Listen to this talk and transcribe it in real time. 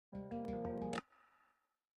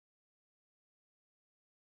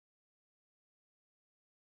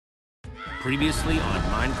Previously on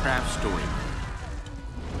Minecraft Story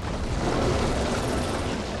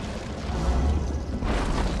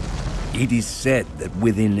Mode. It is said that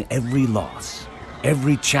within every loss,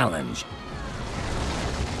 every challenge,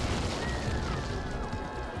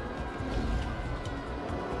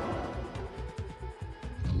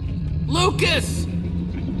 Lucas!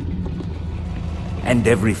 and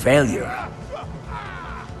every failure,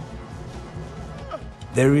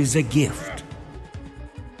 there is a gift.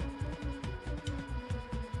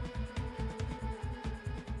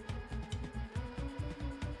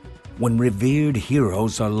 When revered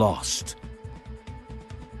heroes are lost,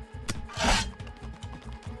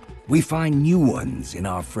 we find new ones in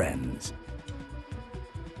our friends.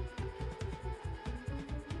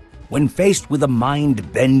 When faced with a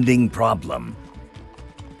mind-bending problem,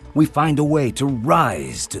 we find a way to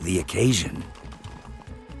rise to the occasion.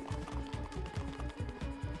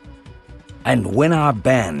 And when our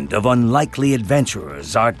band of unlikely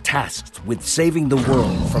adventurers are tasked with saving the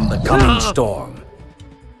world from the coming storm,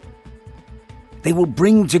 they will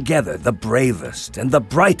bring together the bravest and the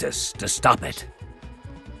brightest to stop it.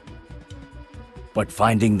 But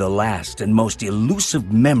finding the last and most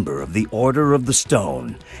elusive member of the Order of the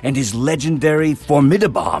Stone and his legendary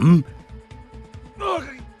Formidabomb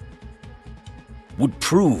would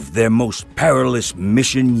prove their most perilous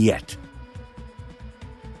mission yet.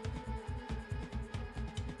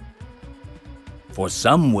 For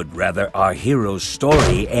some would rather our hero's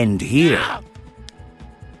story end here.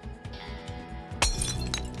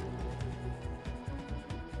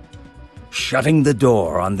 Shutting the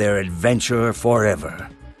door on their adventure forever.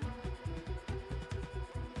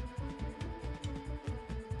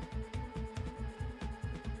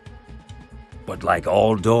 But like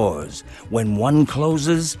all doors, when one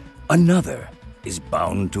closes, another is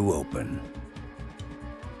bound to open.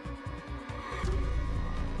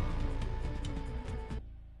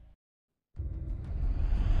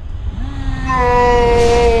 No!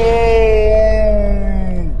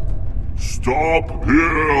 Stop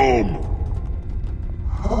him!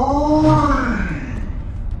 Hurry!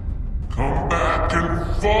 Come back and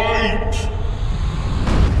fight!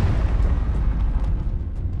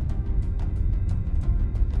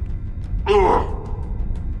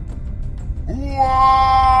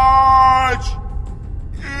 Watch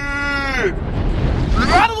it!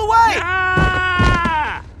 Out of the way!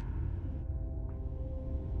 Ah!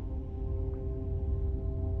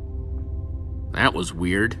 That was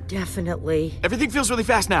weird. Definitely. Everything feels really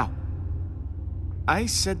fast now. I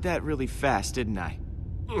said that really fast, didn't I?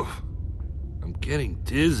 Ugh, I'm getting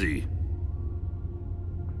dizzy.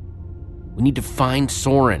 We need to find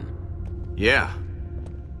Soren. Yeah.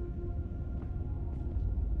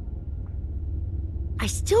 I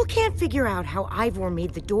still can't figure out how Ivor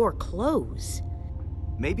made the door close.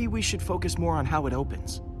 Maybe we should focus more on how it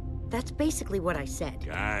opens. That's basically what I said.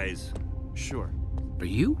 Guys. Sure. Are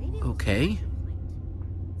you okay?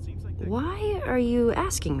 Why are you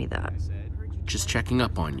asking me that? Just checking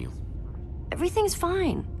up on you. Everything's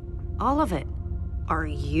fine. All of it. Are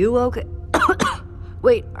you okay?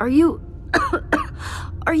 Wait, are you...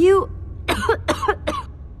 Are you...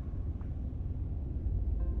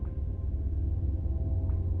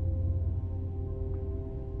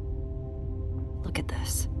 Look at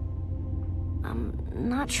this. I'm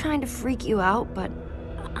not trying to freak you out, but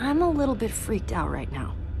I'm a little bit freaked out right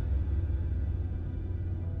now.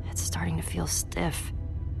 It's starting to feel stiff.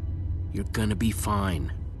 You're gonna be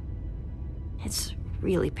fine. It's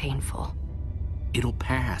really painful. It'll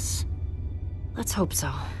pass. Let's hope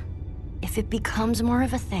so. If it becomes more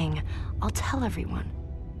of a thing, I'll tell everyone.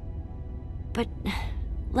 But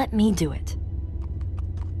let me do it.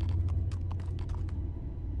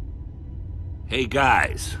 Hey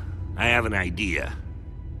guys, I have an idea.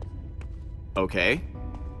 Okay.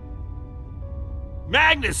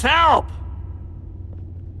 Magnus, help!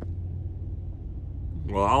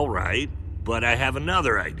 Well, all right, but I have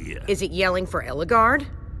another idea. Is it yelling for Ellegaard?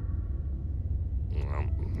 Well,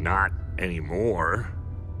 not anymore.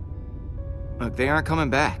 Look, they aren't coming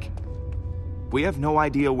back. We have no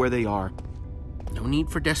idea where they are. No need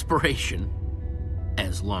for desperation.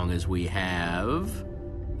 As long as we have...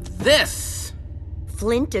 this!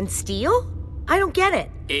 Flint and steel? I don't get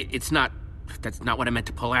it. It's not... that's not what I meant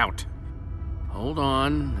to pull out. Hold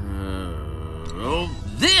on.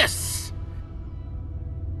 This!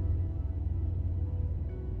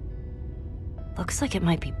 Looks like it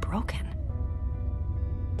might be broken.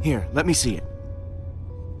 Here, let me see it.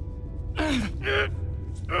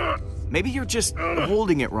 Maybe you're just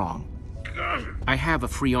holding it wrong. I have a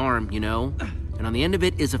free arm, you know? And on the end of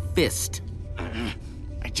it is a fist.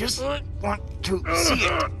 I just want to see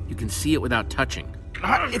it. You can see it without touching.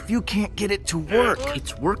 Not if you can't get it to work.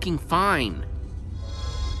 It's working fine.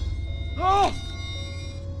 Oh!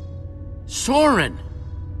 Soren!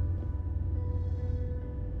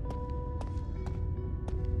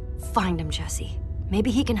 Find him, Jesse. Maybe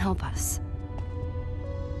he can help us.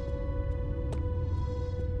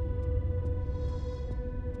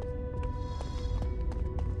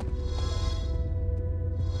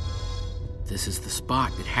 This is the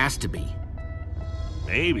spot. It has to be.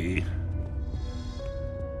 Maybe.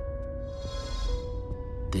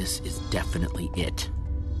 This is definitely it.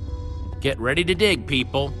 Get ready to dig,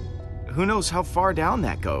 people. Who knows how far down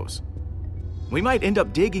that goes? We might end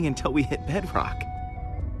up digging until we hit bedrock.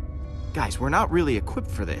 Guys, we're not really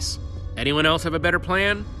equipped for this. Anyone else have a better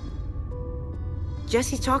plan?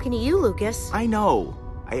 Jesse's talking to you, Lucas. I know.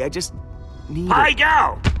 I just need I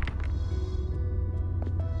go!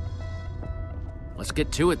 Let's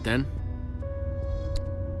get to it then.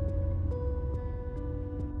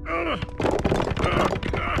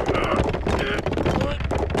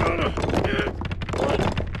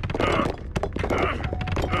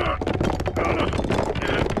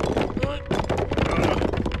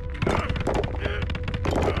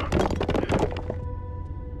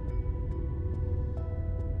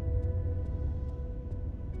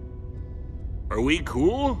 Are we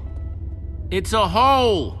cool? It's a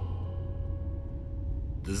hole!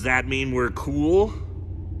 Does that mean we're cool?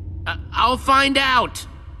 I'll find out!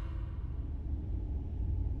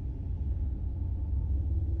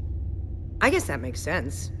 I guess that makes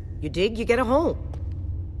sense. You dig, you get a hole.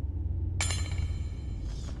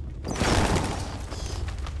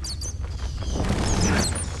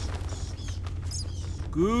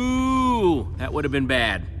 Ooh, that would have been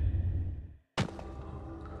bad.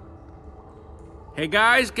 Hey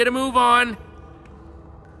guys, get a move on.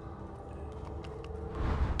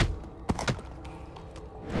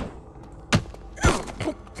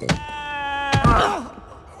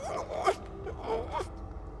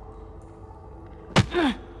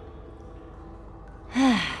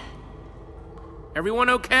 Everyone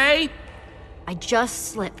okay? I just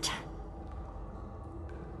slipped.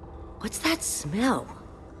 What's that smell?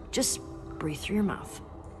 Just breathe through your mouth.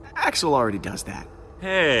 Axel already does that.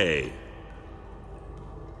 Hey.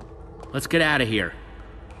 Let's get out of here.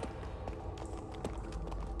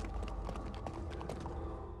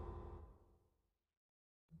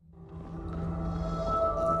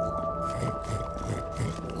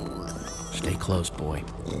 Stay close, boy.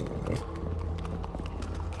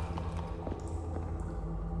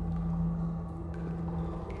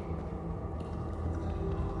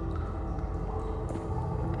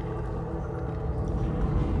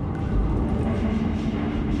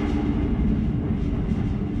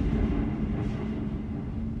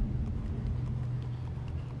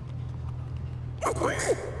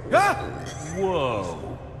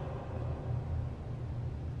 Whoa.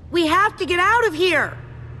 We have to get out of here!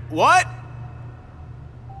 What?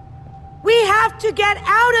 We have to get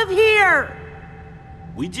out of here!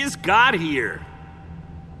 We just got here.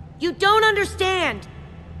 You don't understand.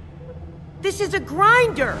 This is a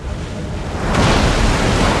grinder.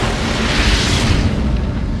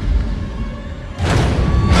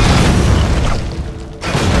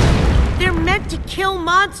 They're meant to kill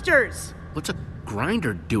monsters. What's a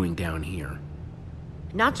grinder doing down here?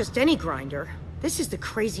 Not just any grinder. This is the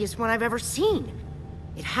craziest one I've ever seen.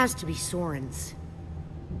 It has to be Soren's.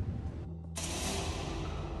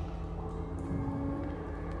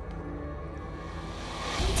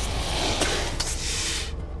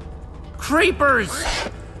 Creepers!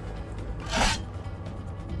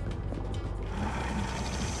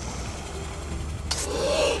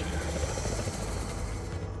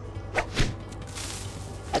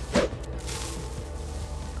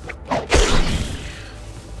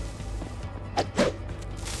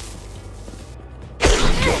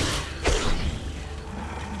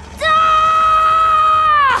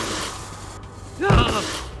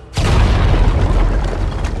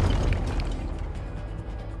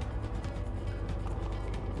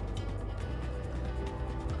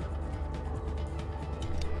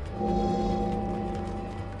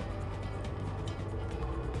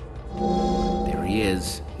 There he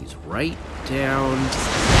is. He's right down.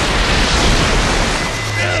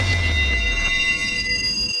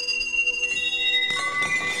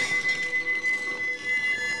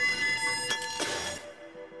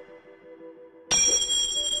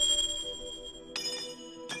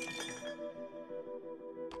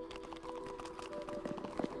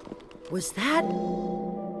 Was that?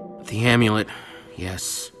 The amulet.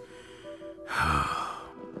 Yes.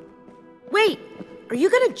 Wait, are you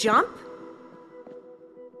gonna jump?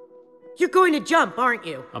 You're going to jump, aren't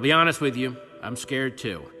you? I'll be honest with you, I'm scared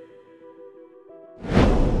too.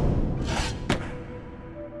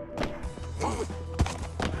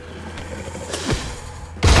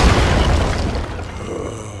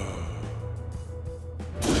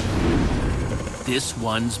 This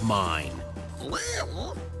one's mine.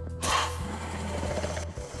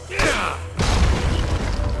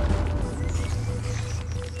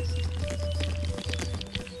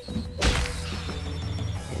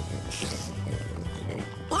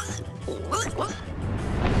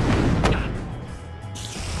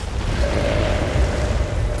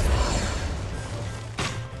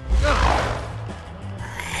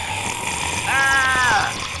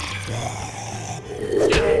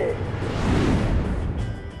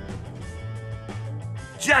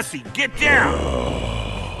 Jesse, get down!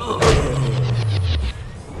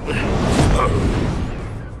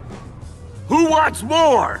 Who wants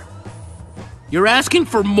more? You're asking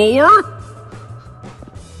for more?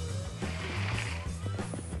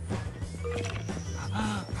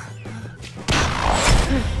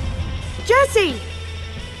 Jesse!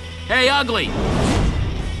 Hey, Ugly!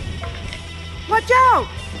 Watch out!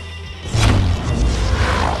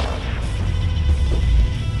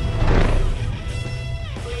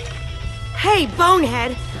 Hey,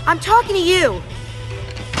 Bonehead! I'm talking to you!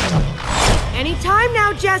 Anytime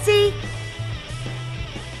now, Jesse!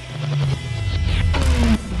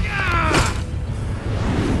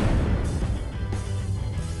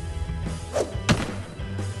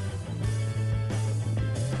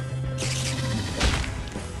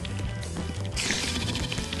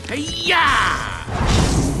 Hey-ya!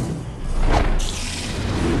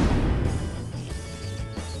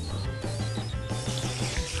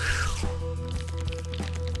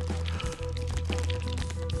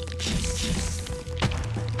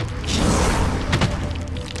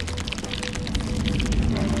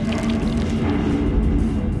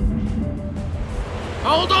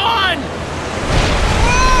 Hold on!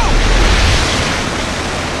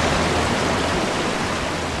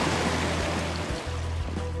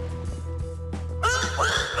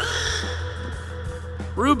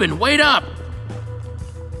 Reuben, wait up!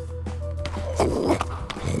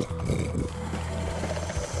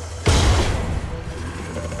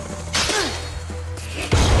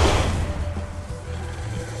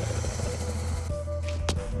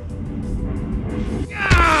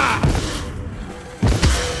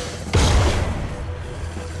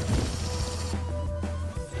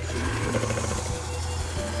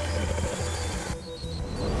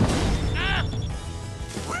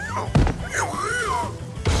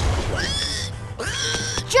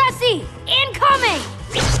 Jesse! Incoming!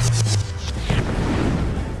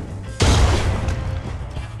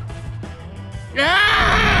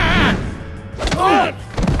 Ah!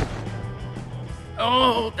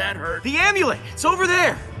 Oh, that hurt. The amulet! It's over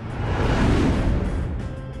there!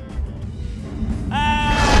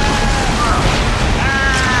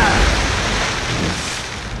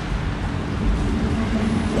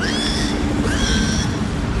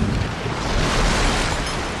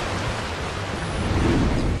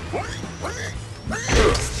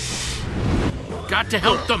 Got to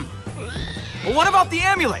help them. Well, what about the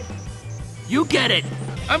amulet? You get it.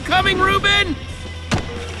 I'm coming, Reuben!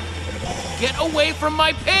 Get away from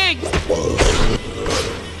my pig!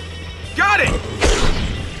 Got it!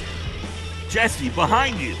 Jesse,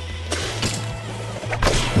 behind you!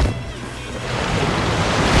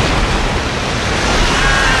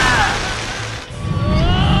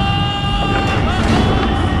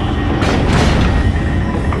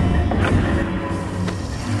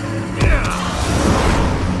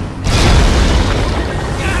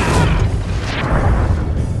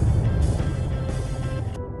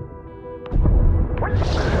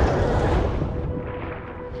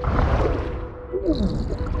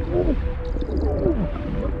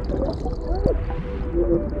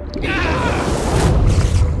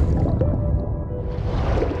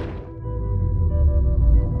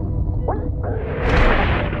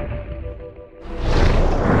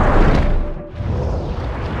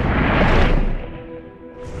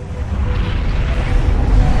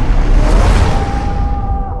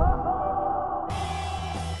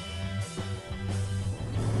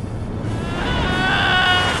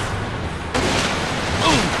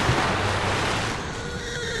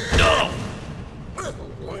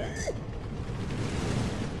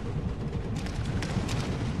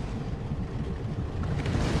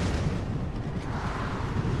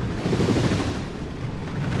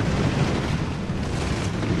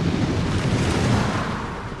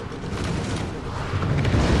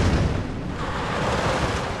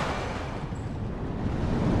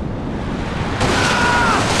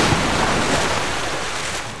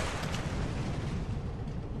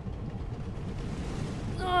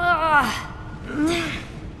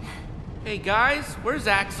 guys? Where's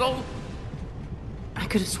Axel? I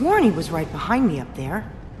could have sworn he was right behind me up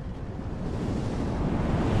there.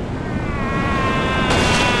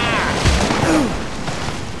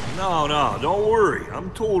 No, don't worry.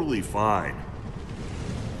 I'm totally fine.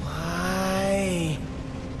 Why?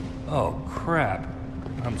 Oh, crap.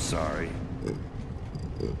 I'm sorry.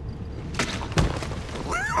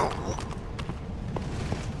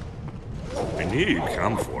 I knew you'd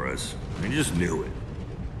come for us. I just knew it.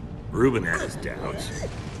 Reuben had his doubts.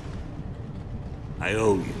 I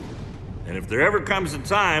owe you. And if there ever comes a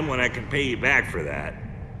time when I can pay you back for that,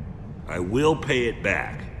 I will pay it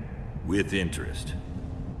back. With interest.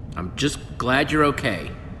 I'm just glad you're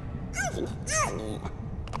okay.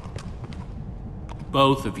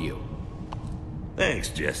 Both of you. Thanks,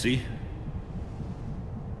 Jesse.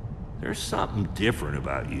 There's something different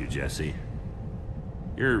about you, Jesse.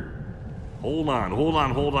 You're... Hold on.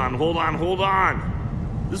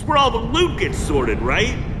 This is where all the loot gets sorted,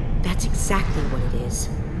 right? That's exactly what it is.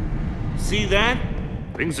 See that?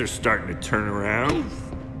 Things are starting to turn around.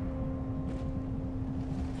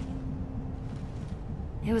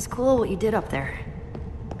 It was cool what you did up there.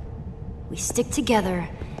 We stick together,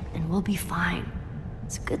 and we'll be fine.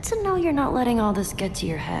 It's good to know you're not letting all this get to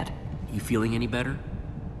your head. You feeling any better?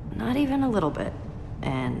 Not even a little bit.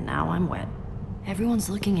 And now I'm wet. Everyone's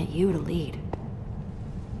looking at you to lead.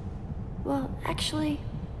 Well, actually,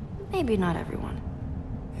 maybe not everyone.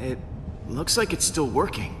 It looks like it's still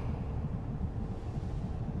working.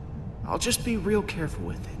 I'll just be real careful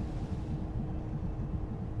with it.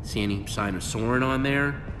 See any sign of Soren on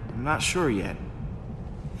there? I'm not sure yet.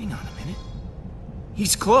 Hang on a minute.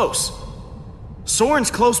 He's close. Soren's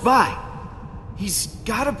close by. He's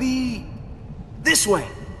gotta be... this way.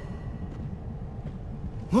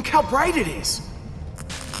 Look how bright it is.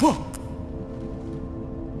 Whoa.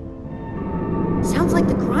 Sounds like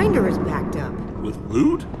the grinder is backed up. With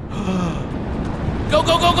loot? Go,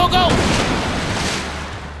 go, go, go, go!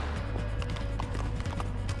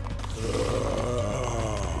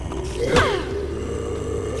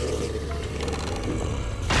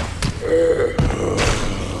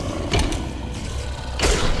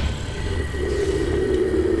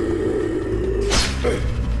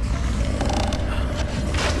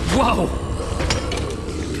 Whoa!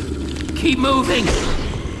 Keep moving!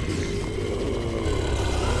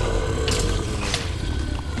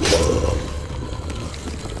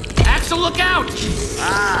 Axel, look out!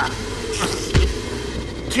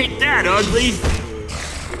 Take that, ugly!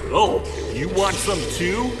 Oh, you want some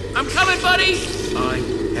too? I'm coming, buddy! I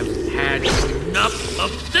have had enough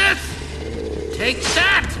of this! Take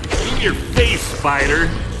that! In your face, spider!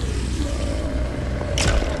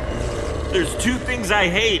 There's two things I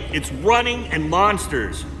hate. It's running and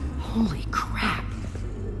monsters. Holy crap.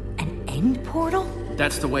 An end portal?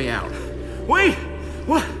 That's the way out. Wait!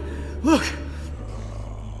 What? Look!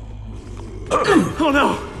 Oh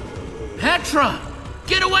no! Petra!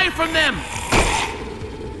 Get away from them!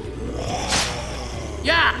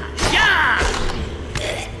 Yeah! Yeah!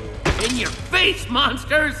 In your face,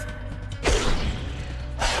 monsters!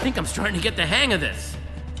 I think I'm starting to get the hang of this.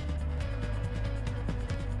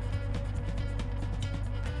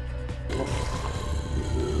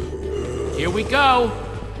 Here we go!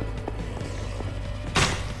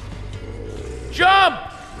 Jump!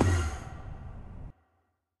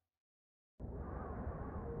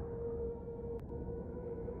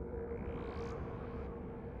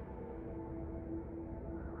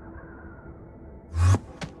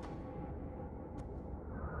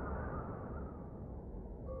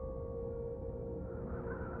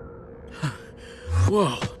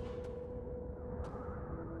 Whoa.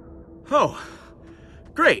 Oh,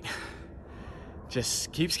 great.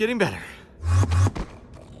 Just keeps getting better.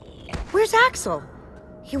 Where's Axel?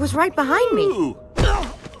 He was right behind me. Ooh.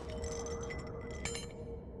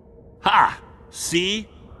 Ha! See?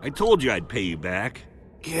 I told you I'd pay you back.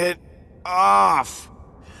 Get off!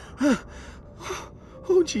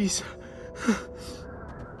 Oh, jeez.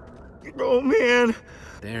 Oh, man.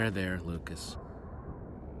 There, Lucas.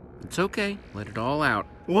 It's okay. Let it all out.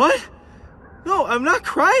 What? No, I'm not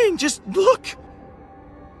crying. Just look.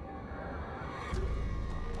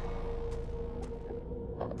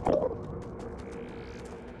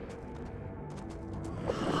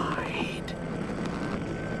 Hide.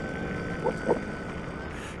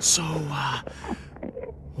 So,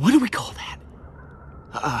 what do we call that?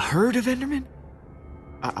 A herd of Endermen?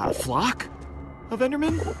 A flock of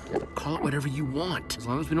Endermen? Call it whatever you want. As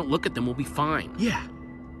long as we don't look at them, we'll be fine. Yeah.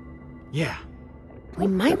 Yeah. We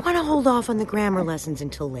might want to hold off on the grammar lessons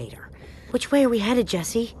until later. Which way are we headed,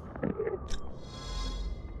 Jesse?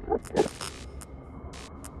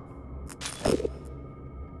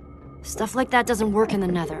 Stuff like that doesn't work in the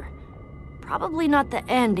Nether. Probably not the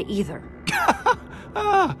End either.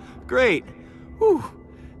 Ah, great. Whew.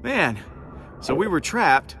 Man, so we were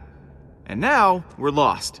trapped, and now we're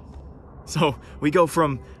lost. So we go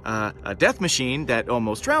from a death machine that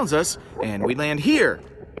almost drowns us, and we land here,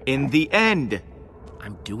 in the End.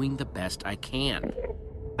 I'm doing the best I can.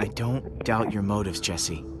 I don't doubt your motives,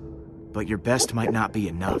 Jesse, but your best might not be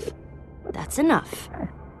enough. That's enough.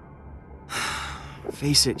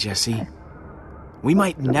 Face it, Jesse. We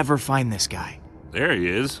might never find this guy. There he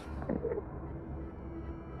is.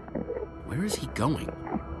 Where is he going?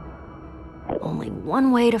 Only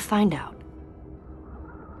one way to find out.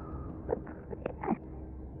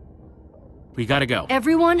 We gotta go.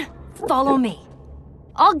 Everyone, follow me.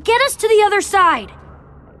 I'll get us to the other side.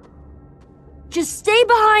 Just stay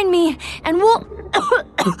behind me, and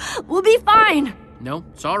we'll be fine. No,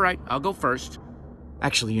 it's all right. I'll go first.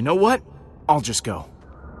 Actually, you know what? I'll just go.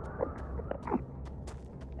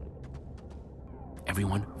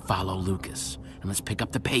 Everyone, follow Lucas, and let's pick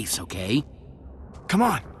up the pace, okay? Come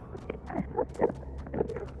on.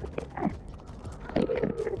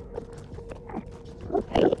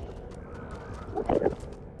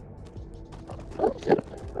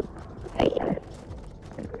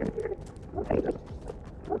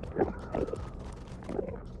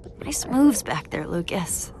 Nice moves back there,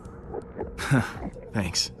 Lucas.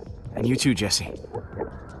 Thanks. And you too, Jesse.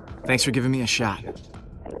 Thanks for giving me a shot.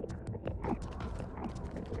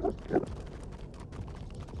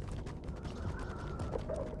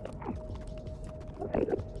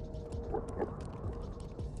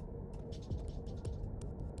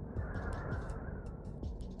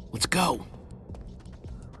 Let's go.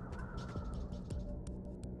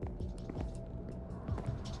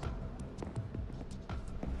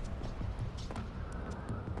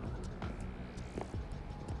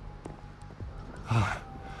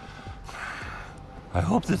 I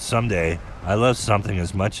hope that someday I love something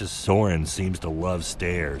as much as Soren seems to love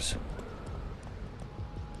stairs.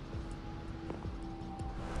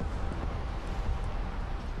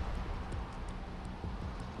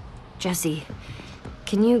 Jesse,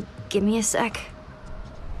 can you give me a sec?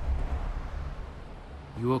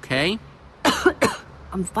 You okay?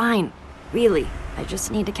 I'm fine, really. I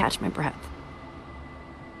just need to catch my breath.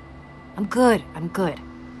 I'm good. We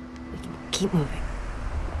can keep moving.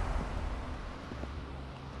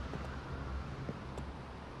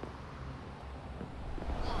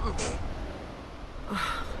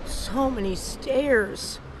 So many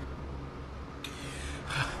stairs.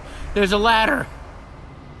 There's a ladder.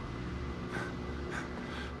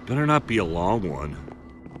 Better not be a long one.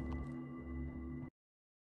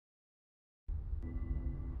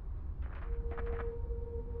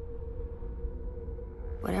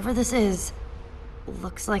 Whatever this is,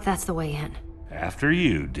 looks like that's the way in. After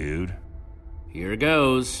you, dude. Here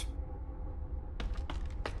goes.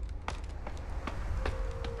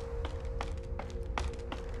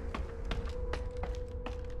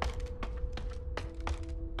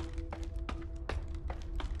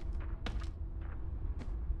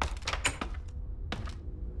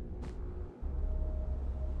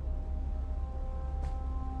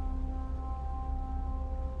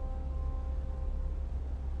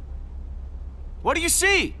 What do you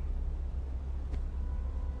see?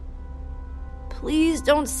 Please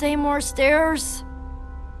don't say more stairs.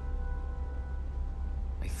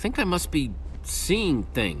 I think I must be seeing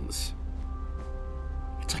things.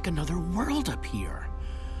 It's like another world up here.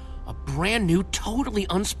 A brand new, totally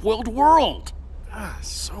unspoiled world. Ah,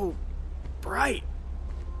 so bright.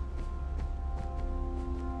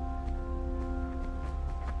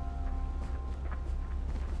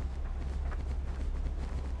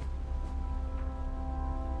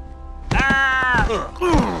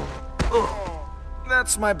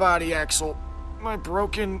 That's my body, Axel. My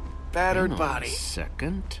broken, battered Hang on body. a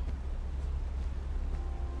second.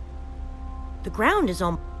 The ground is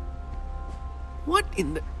on. What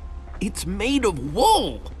in the... It's made of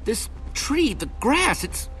wool. This tree, the grass,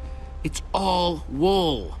 it's all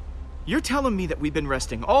wool. You're telling me that we've been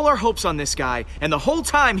resting all our hopes on this guy, and the whole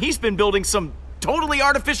time he's been building some totally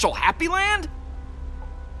artificial happy land?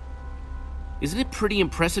 Isn't it pretty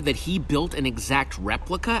impressive that he built an exact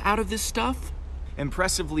replica out of this stuff?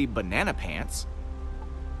 Impressively banana pants.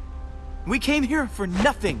 We came here for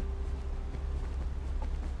nothing.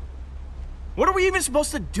 What are we even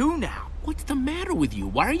supposed to do now? What's the matter with you?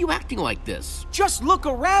 Why are you acting like this? Just look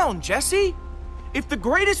around, Jesse. If the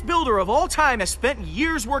greatest builder of all time has spent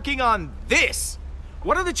years working on this,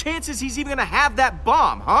 what are the chances he's even gonna have that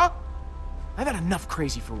bomb, huh? I've had enough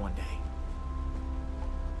crazy for one day.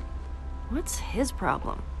 What's his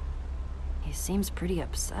problem? He seems pretty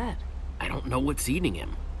upset. I don't know what's eating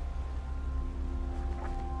him.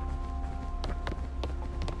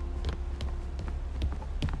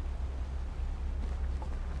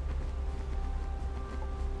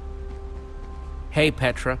 Hey,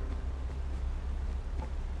 Petra.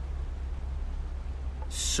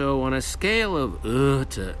 So, on a scale of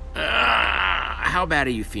to how bad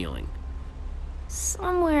are you feeling?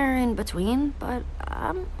 Somewhere in between, but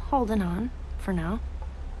I'm holding on for now.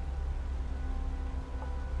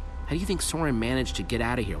 How do you think Soren managed to get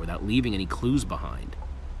out of here without leaving any clues behind?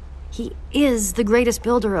 He is the greatest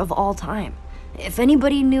builder of all time. If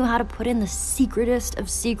anybody knew how to put in the secretest of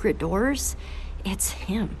secret doors, it's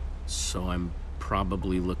him. So I'm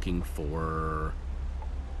probably looking for...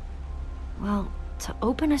 Well, to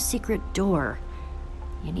open a secret door,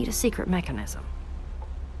 you need a secret mechanism.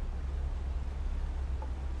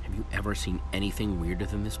 Have you ever seen anything weirder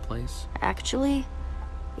than this place? Actually,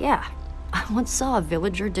 yeah. I once saw a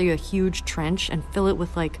villager dig a huge trench and fill it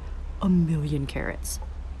with like 1,000,000 carrots.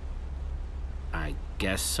 I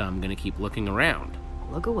guess I'm gonna keep looking around.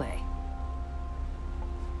 Look away.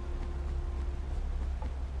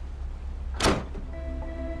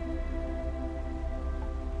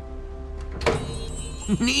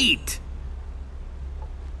 Neat!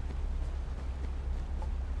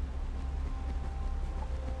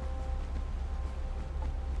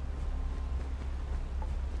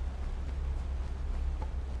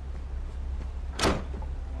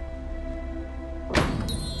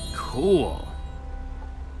 Cool.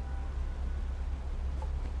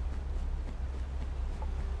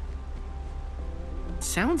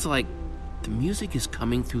 Sounds like the music is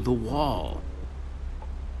coming through the wall.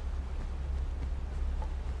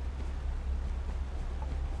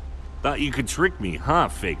 Thought you could trick me, huh,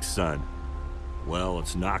 fake son? Well,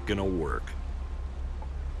 it's not gonna work.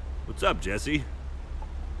 What's up, Jesse?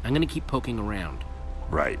 I'm gonna keep poking around.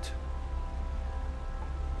 Right.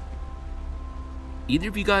 Either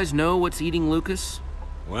of you guys know what's eating Lucas?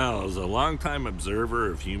 Well, as a longtime observer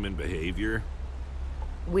of human behavior...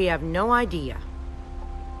 We have no idea.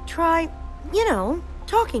 Try,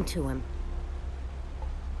 talking to him.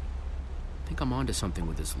 I think I'm onto something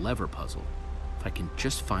with this lever puzzle. If I can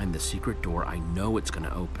just find the secret door, I know it's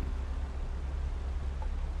gonna open.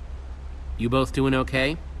 You both doing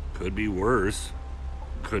okay? Could be worse.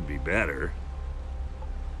 Could be better.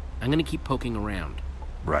 I'm gonna keep poking around.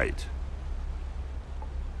 Right.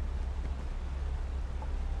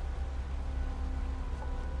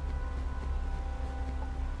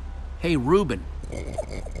 Hey, Reuben.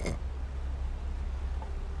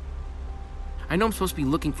 I know I'm supposed to be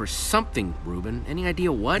looking for something, Reuben. Any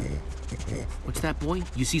idea what? What's that, boy?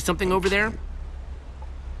 You see something over there?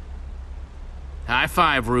 High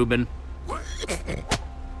five, Reuben.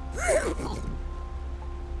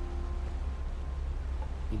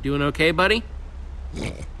 You doing okay, buddy?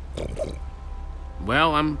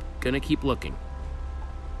 Well, I'm gonna keep looking.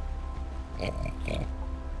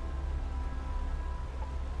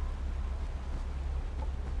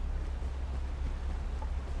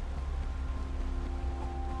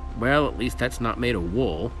 Well, at least that's not made of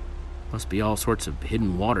wool. Must be all sorts of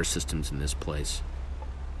hidden water systems in this place.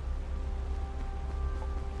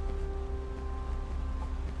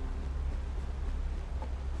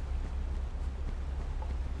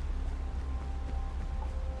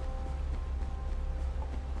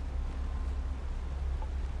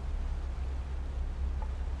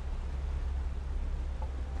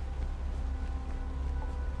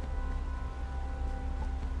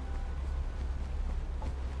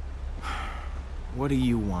 What do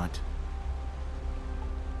you want?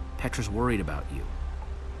 Petra's worried about you.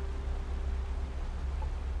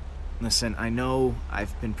 Listen, I know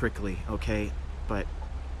I've been prickly, okay? But...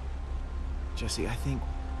 Jesse, I think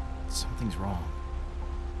something's wrong.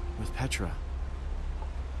 With Petra.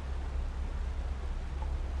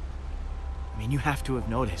 I mean, you have to have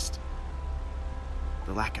noticed.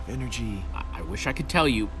 The lack of energy. I wish I could tell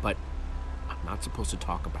you, but I'm not supposed to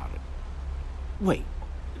talk about it. Wait,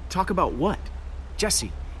 talk about what?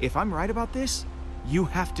 Jesse, if I'm right about this, you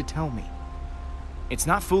have to tell me. It's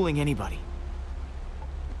not fooling anybody.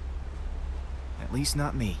 At least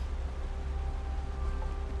not me.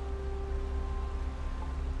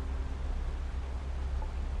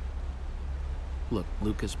 Look,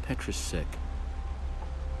 Lucas, Petra's sick.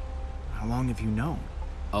 How long have you known?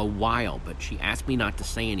 A while, but she asked me not to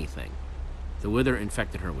say anything. The wither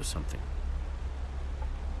infected her with something.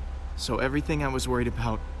 So everything I was worried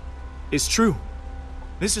about is true.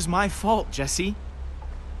 This is my fault, Jesse.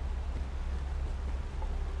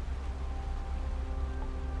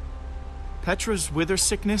 Petra's wither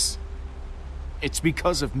sickness, it's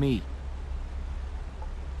because of me.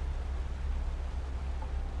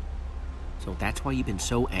 So that's why you've been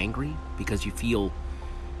so angry? Because you feel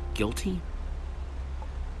guilty?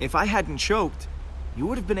 If I hadn't choked, you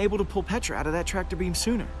would have been able to pull Petra out of that tractor beam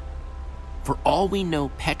sooner. For all we know,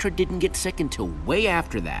 Petra didn't get sick until way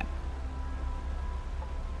after that.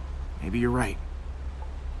 Maybe you're right.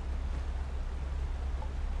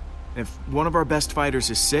 If one of our best fighters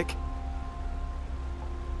is sick,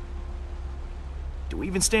 do we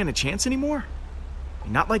even stand a chance anymore?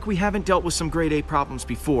 Not like we haven't dealt with some grade A problems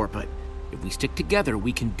before, but if we stick together,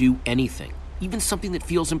 we can do anything. Even something that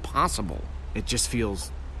feels impossible. it just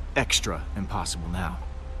feels extra impossible now.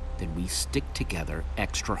 Then we stick together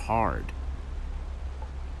extra hard.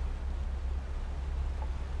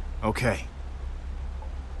 Okay.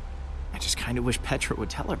 I just kind of wish Petra would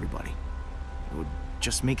tell everybody. It would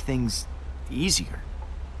just make things easier.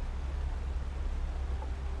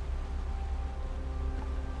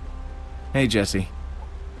 Hey, Jesse.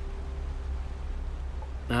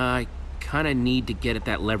 I kinda need to get at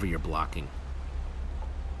that lever you're blocking.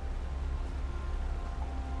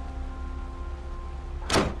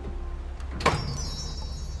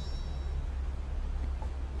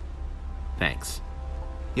 Thanks.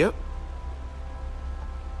 Yep.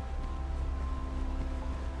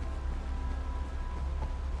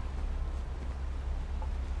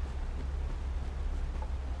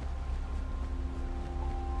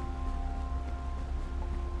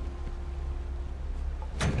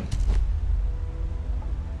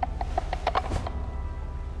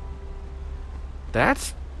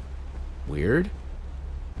 That's weird.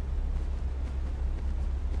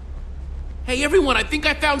 Hey everyone, I think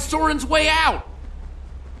I found Soren's way out!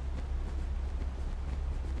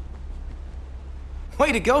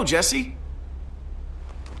 Way to go, Jesse!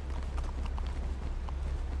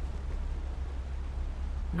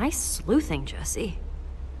 Nice sleuthing, Jesse.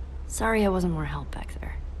 Sorry I wasn't more help back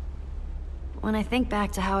there. When I think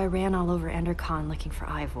back to how I ran all over Endercon looking for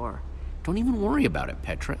Ivor... Don't even worry about it,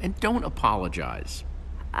 Petra, and don't apologize.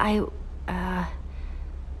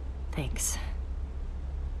 Thanks.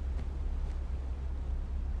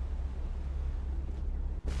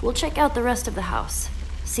 We'll check out the rest of the house.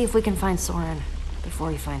 See if we can find Soren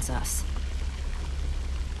before he finds us.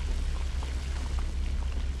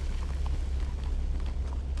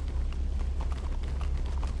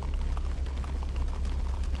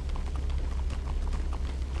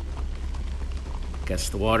 Guess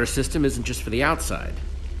the water system isn't just for the outside.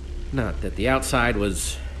 Not that the outside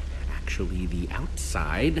was actually the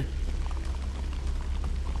outside.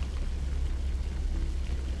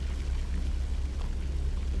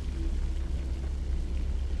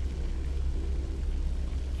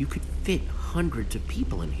 You could fit hundreds of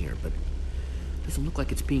people in here, but it doesn't look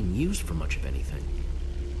like it's being used for much of anything.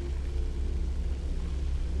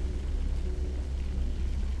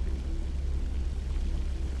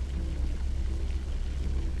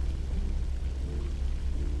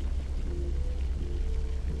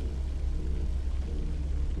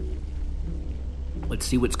 Let's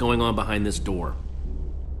see what's going on behind this door.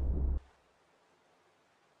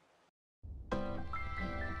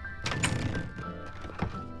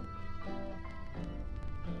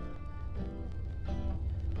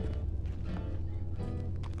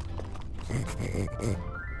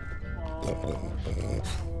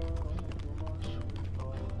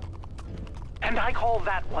 And I call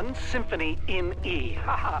that one Symphony in E.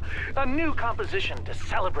 A new composition to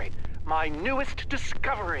celebrate my newest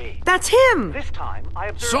discovery. That's him! This time, I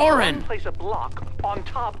observed Soren! one place a block on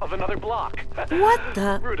top of another block. What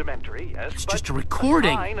the? Rudimentary, yes, It's but just a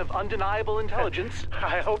recording. a sign of undeniable intelligence.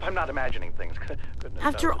 I hope I'm not imagining things. Goodness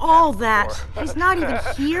After knows it's all happened that, before. he's not even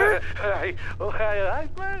here?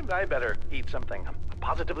 I better eat something. I'm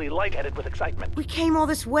positively lightheaded with excitement. We came all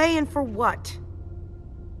this way and for what?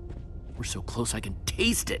 We're so close I can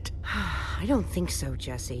taste it. I don't think so,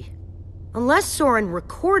 Jesse. Unless Soren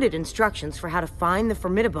recorded instructions for how to find the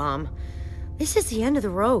Formidabomb, this is the end of the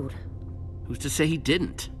road. Who's to say he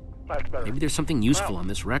didn't? That's better. Maybe there's something useful on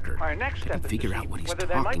this record. Our next I can step is figure to out see what he's whether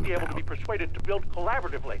they might talking be able to about. be persuaded to build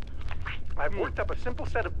collaboratively. I've worked up a simple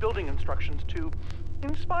set of building instructions to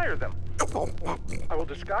inspire them. I will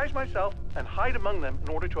disguise myself and hide among them in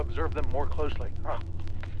order to observe them more closely.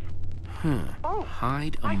 Oh,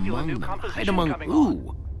 Hide I feel a among new them. composition Hide among coming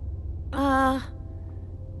ooh. on.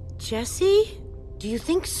 Jesse? Do you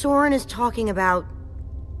think Soren is talking about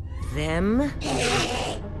them?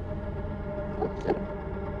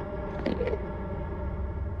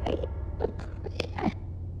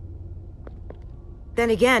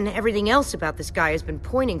 Then again, everything else about this guy has been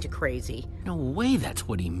pointing to crazy. No way that's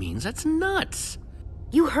what he means. That's nuts.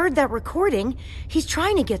 You heard that recording. He's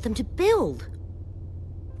trying to get them to build.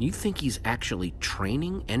 You think he's actually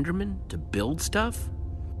training Endermen to build stuff?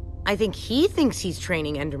 I think he thinks he's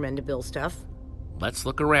training Endermen to build stuff. Let's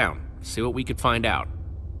look around, see what we could find out.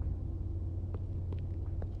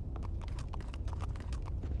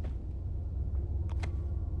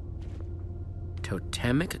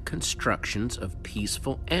 Totemic constructions of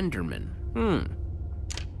peaceful Endermen.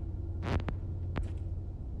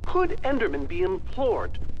 Could Endermen be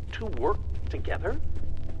implored to work together?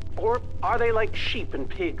 Or are they like sheep and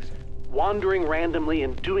pigs, wandering randomly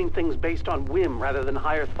and doing things based on whim rather than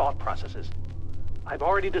higher thought processes? I've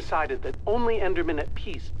already decided that only Endermen at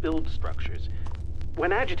peace build structures.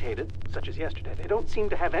 When agitated, such as yesterday, they don't seem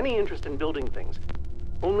to have any interest in building things,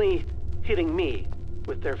 only hitting me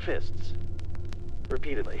with their fists.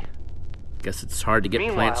 Repeatedly. Guess it's hard to get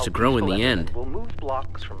Meanwhile, plants to grow in the peaceful end. Endermen will move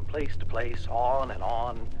blocks from place to place, on and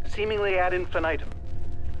on, seemingly ad infinitum,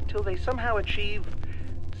 until they somehow achieve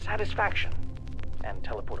satisfaction and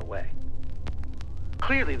teleport away.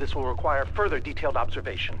 Clearly, this will require further detailed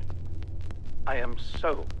observation. I am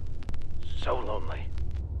so lonely.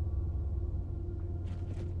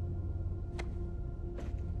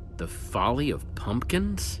 The folly of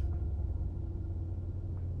pumpkins?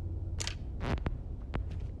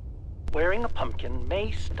 Wearing a pumpkin may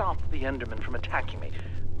stop the Endermen from attacking me,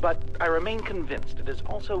 but I remain convinced it is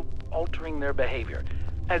also altering their behavior,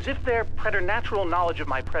 as if their preternatural knowledge of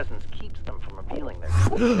my presence keeps them from revealing their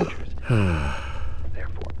true features.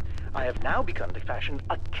 Therefore, I have now begun to fashion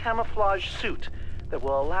a camouflage suit that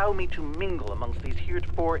will allow me to mingle amongst these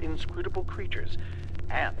heretofore inscrutable creatures,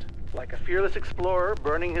 and, like a fearless explorer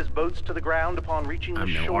burning his boats to the ground upon reaching the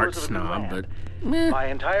I'm no shores art of a new snob, land, but my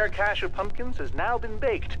entire cache of pumpkins has now been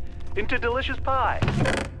baked into delicious pie.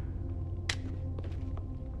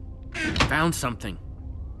 found something.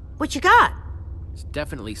 What you got? It's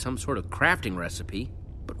definitely some sort of crafting recipe,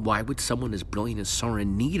 but why would someone as brilliant as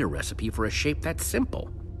Soren need a recipe for a shape that simple?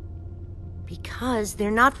 Because they're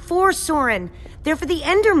not for Soren. They're for the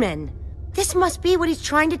Endermen. This must be what he's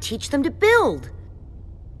trying to teach them to build.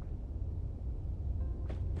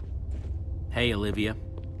 Hey, Olivia.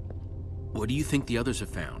 What do you think the others have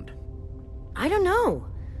found? I don't know.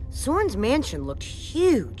 Soren's mansion looked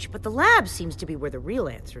huge, but the lab seems to be where the real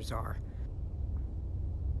answers are.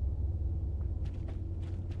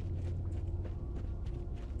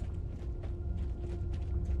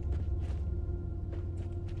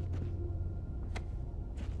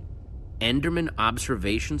 Enderman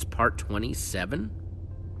Observations Part 27?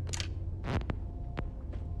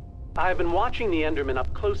 I've been watching the Endermen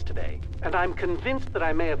up close today, and I'm convinced that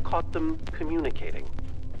I may have caught them communicating.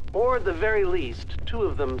 Or at the very least, two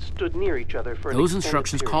of them stood near each other for an Those extended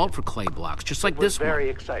instructions period. called for clay blocks, just like It was this very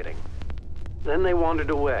one. exciting. Then they wandered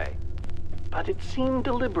away. But it seemed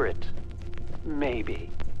deliberate.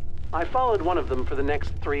 Maybe. I followed one of them for the next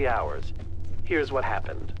 3 hours. Here's what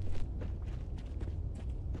happened.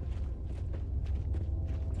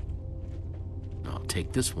 I'll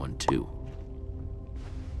take this one, too.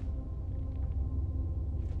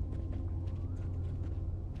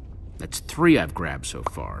 That's 3 I've grabbed so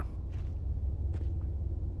far.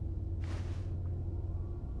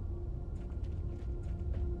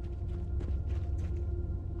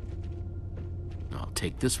 I'll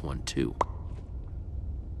take this one, too.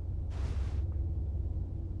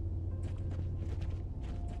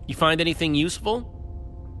 You find anything useful?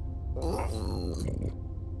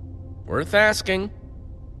 Worth asking.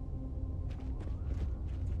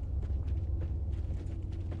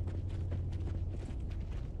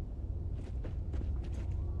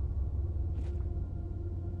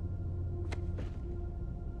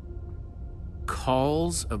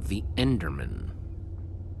 Calls of the Enderman.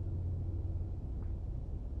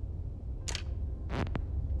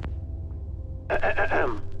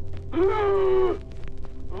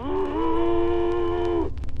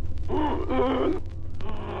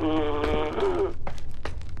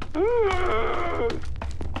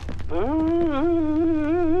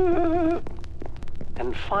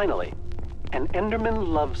 And finally, an Enderman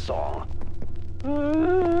love song.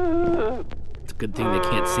 It's a good thing they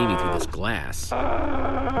can't see me through this glass.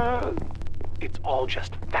 It's all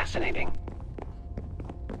just fascinating.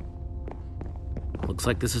 Looks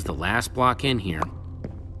like this is the last block in here.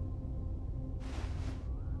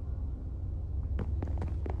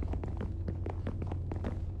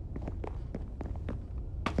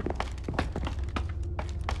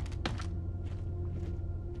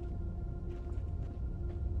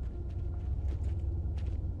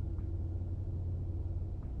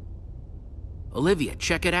 Olivia,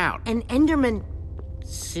 check it out. An Enderman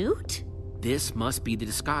suit? This must be the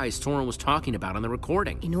disguise Soren was talking about on the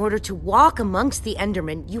recording. In order to walk amongst the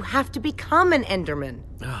Endermen, you have to become an Enderman.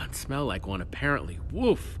 Ah, it smelled like one apparently.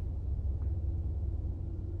 Woof.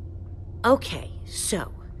 Okay,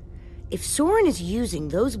 so, if Soren is using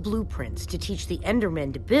those blueprints to teach the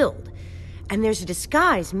Endermen to build, and there's a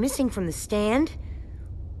disguise missing from the stand...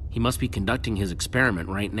 He must be conducting his experiment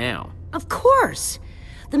right now. Of course!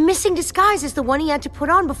 The missing disguise is the one he had to put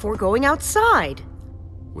on before going outside.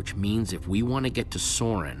 Which means if we want to get to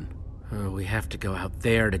Soren, we have to go out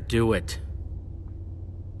there to do it.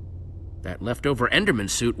 That leftover Enderman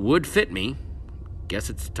suit would fit me. Guess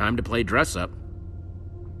it's time to play dress-up.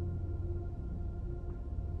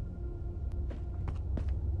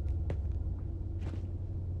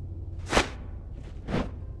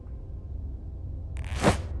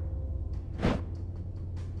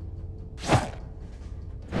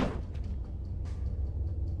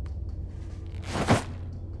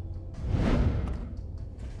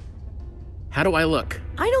 How do I look?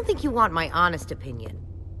 I don't think you want my honest opinion.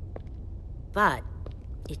 But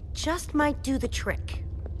it just might do the trick.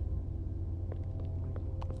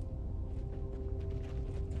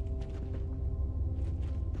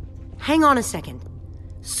 Hang on a second.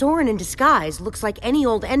 Soren in disguise looks like any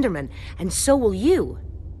old Enderman, and so will you.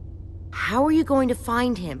 How are you going to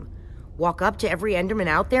find him? Walk up to every Enderman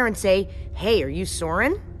out there and say, "Hey, are you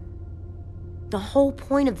Soren?" The whole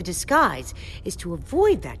point of the disguise is to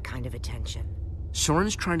avoid that kind of attention.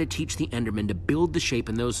 Soren's trying to teach the Enderman to build the shape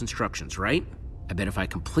in those instructions, right? I bet if I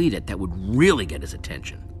complete it, that would really get his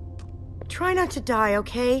attention. Try not to die,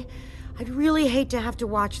 okay? I'd really hate to have to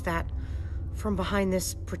watch that from behind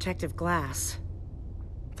this protective glass.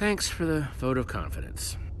 Thanks for the vote of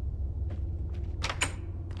confidence.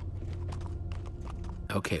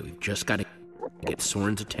 Okay, we've just got to get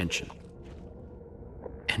Soren's attention.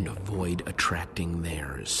 And avoid attracting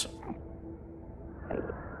theirs.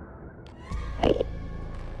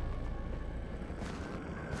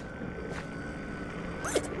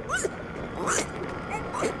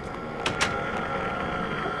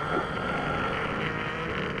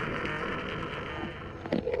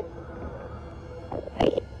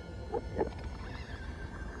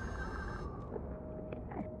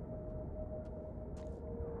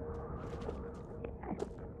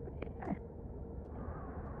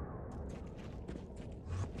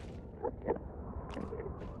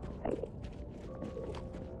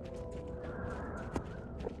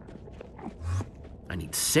 I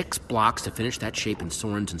need 6 blocks to finish that shape in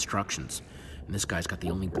Soren's instructions. And this guy's got the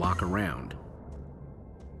only block around.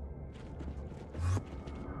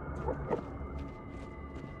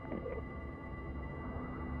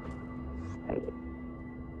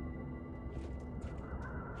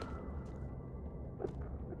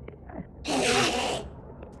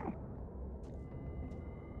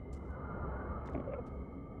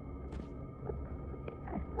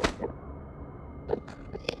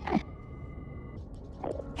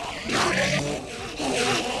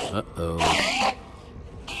 Uh-oh.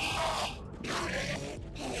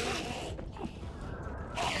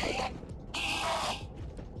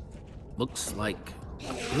 Looks like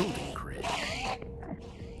a building grid.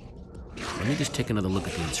 Let me just take another look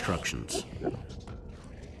at the instructions.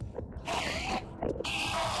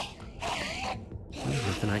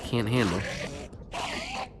 Nothing I can't handle.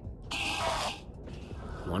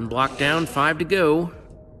 1 block down, 5 to go.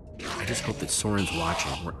 I just hope that Soren's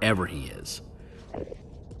watching, wherever he is.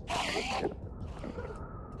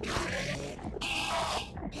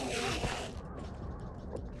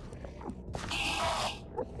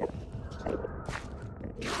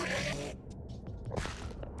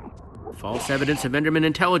 False evidence of Enderman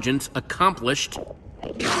intelligence accomplished.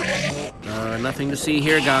 Nothing to see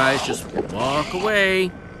here, guys. Just walk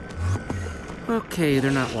away. Okay,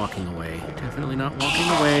 they're not walking away. Definitely not walking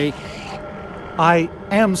away. I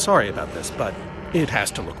am sorry about this, but it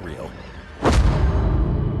has to look real.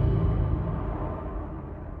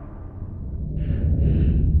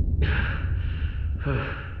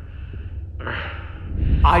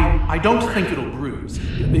 I don't think it'll bruise.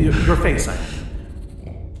 Your face, I mean.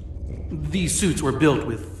 These suits were built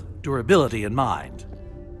with durability in mind.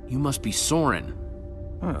 You must be Soren.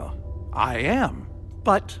 Well, I am.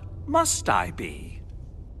 But must I be?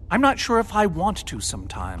 I'm not sure if I want to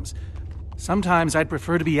sometimes. Sometimes I'd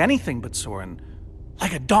prefer to be anything but Soren.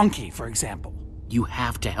 Like a donkey, for example. You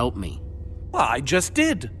have to help me. Well, I just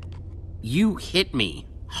did. You hit me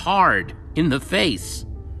hard in the face.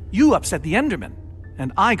 You upset the Enderman,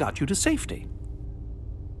 and I got you to safety.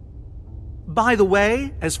 By the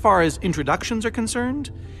way, as far as introductions are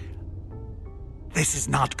concerned, this is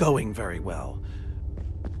not going very well.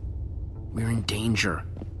 We're in danger.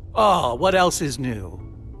 Oh, what else is new?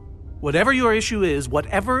 Whatever your issue is,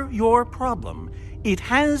 whatever your problem, it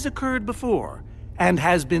has occurred before and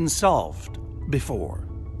has been solved before.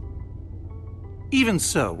 Even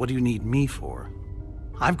so, what do you need me for?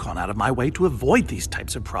 I've gone out of my way to avoid these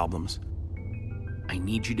types of problems. I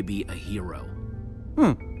need you to be a hero.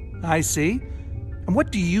 I see. And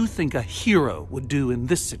what do you think a hero would do in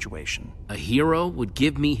this situation? A hero would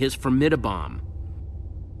give me his formidabomb.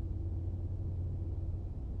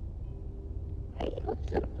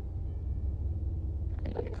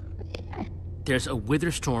 There's a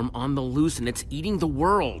wither storm on the loose and it's eating the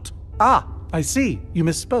world. Ah, I see. You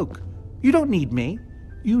misspoke. You don't need me.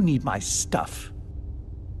 You need my stuff.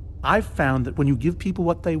 I've found that when you give people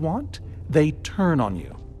what they want, they turn on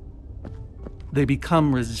you. They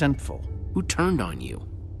become resentful. Who turned on you?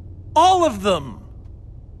 All of them!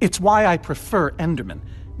 It's why I prefer Endermen.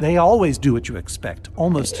 They always do what you expect,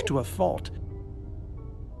 almost to a fault.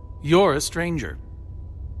 You're a stranger.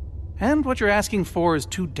 And what you're asking for is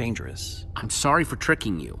too dangerous. I'm sorry for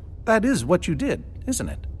tricking you. That is what you did, isn't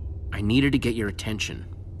it? I needed to get your attention.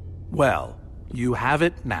 Well, you have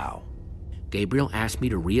it now. Gabriel asked me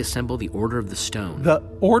to reassemble the Order of the Stone. The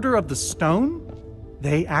Order of the Stone?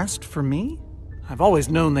 They asked for me? I've always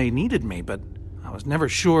known they needed me, but I was never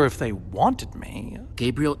sure if they wanted me.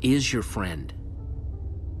 Gabriel is your friend.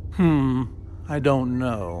 I don't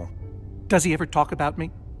know. Does he ever talk about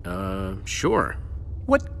me? Sure.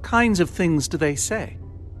 What kinds of things do they say?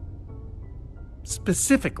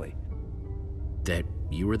 Specifically. That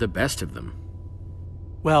you were the best of them.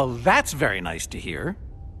 Well, that's very nice to hear.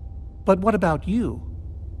 But what about you?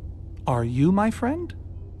 Are you my friend?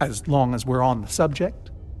 As long as we're on the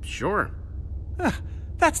subject? Sure.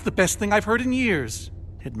 That's the best thing I've heard in years.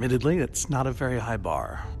 Admittedly, it's not a very high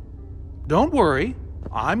bar. Don't worry,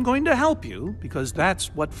 I'm going to help you because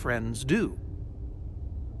that's what friends do.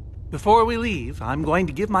 Before we leave, I'm going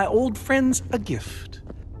to give my old friends a gift.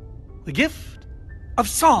 The gift of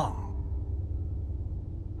song.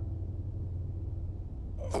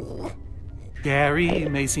 Gary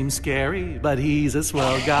may seem scary, but he's a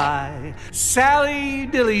swell guy. Sally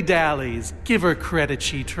dilly-dallies, give her credit,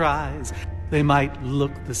 she tries. They might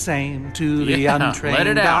look the same to the untrained let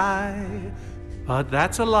it out. eye, but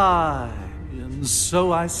that's a lie, and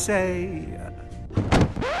so I say.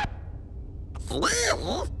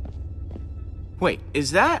 Wait,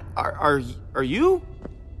 is that... Are you?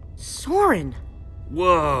 Soren!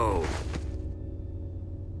 Whoa!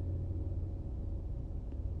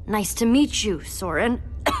 Nice to meet you, Soren.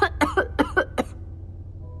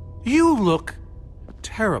 You look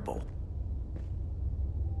terrible.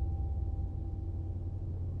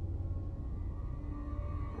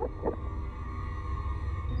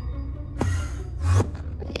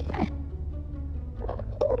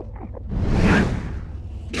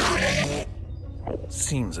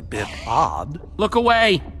 Seems a bit odd. Look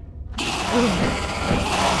away!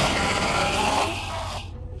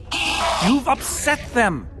 You've upset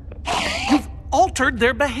them! You've altered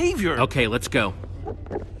their behavior! Okay, let's go.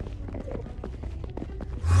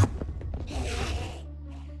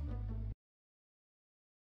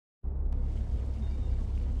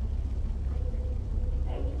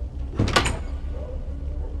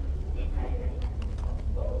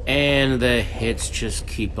 And the hits just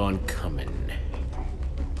keep on coming.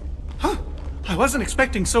 Huh? I wasn't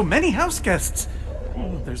expecting so many house guests.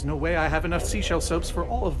 There's no way I have enough seashell soaps for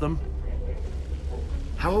all of them.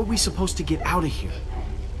 How are we supposed to get out of here?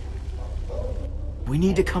 We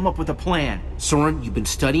need to come up with a plan. Soren, you've been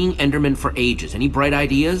studying Endermen for ages. Any bright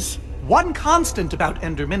ideas? One constant about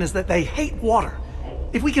Endermen is that they hate water.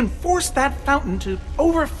 If we can force that fountain to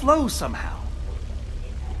overflow somehow.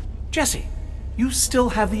 Jesse, you still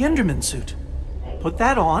have the Enderman suit. Put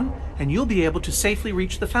that on, and you'll be able to safely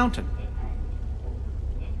reach the fountain.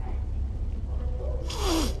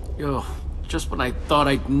 Ugh, just when I thought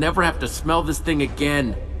I'd never have to smell this thing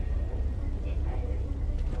again.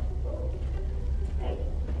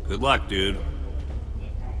 Good luck, dude.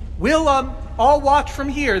 We'll, all watch from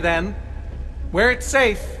here, then. Where it's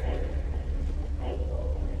safe.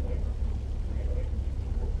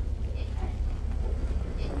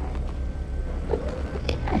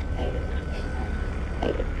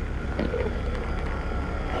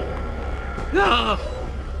 Ah!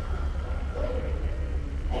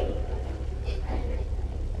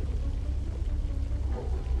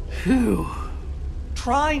 Phew.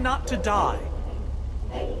 Try not to die.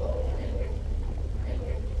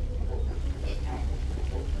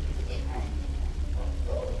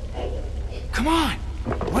 Come on!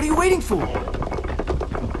 What are you waiting for?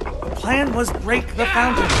 The plan was break the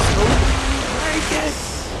fountain. So break it!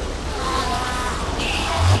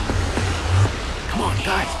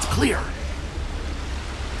 clear.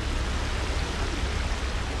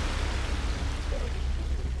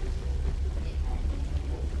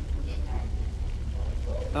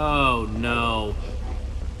 Oh, no.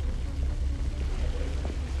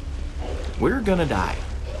 We're gonna die.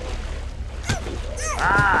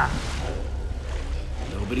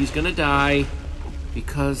 Nobody's gonna die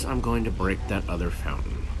because I'm going to break that other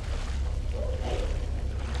fountain.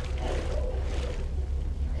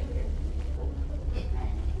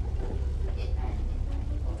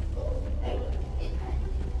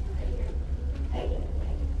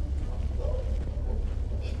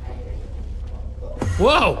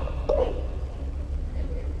 Whoa!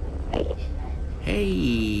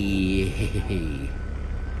 Hey.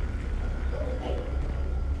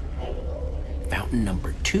 Fountain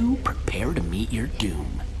number 2, prepare to meet your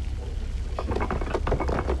doom.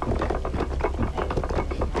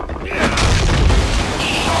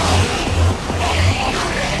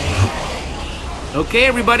 Okay,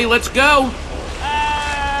 everybody, let's go.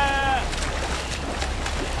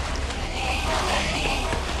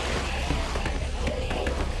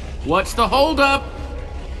 What's the holdup?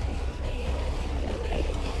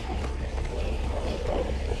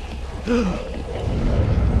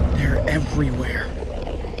 They're everywhere.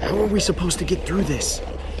 How are we supposed to get through this?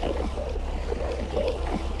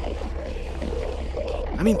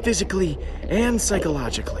 I mean, physically and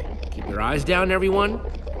psychologically. Keep your eyes down, everyone.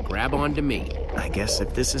 Grab onto me. I guess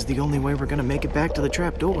if this is the only way we're gonna make it back to the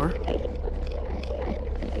trapdoor.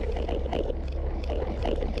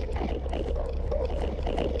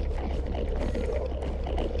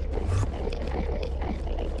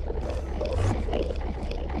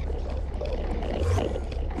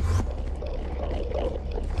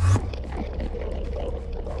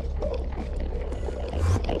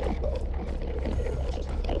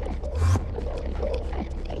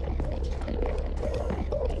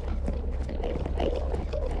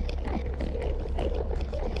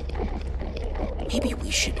 Maybe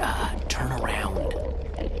we should, turn around.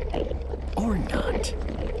 Or not.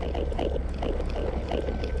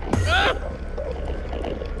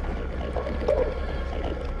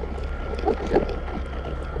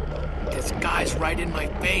 This guy's right in my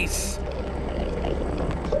face.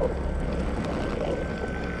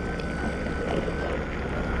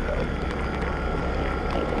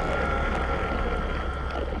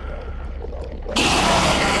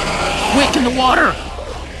 Quick, in the water!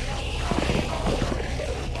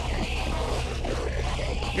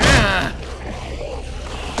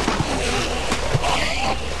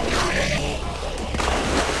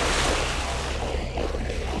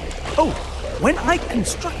 When I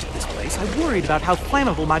constructed this place, I worried about how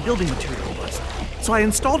flammable my building material was. So I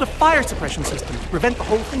installed a fire suppression system to prevent the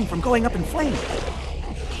whole thing from going up in flames.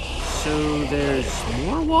 So there's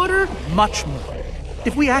more water? Much more.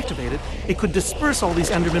 If we activate it, it could disperse all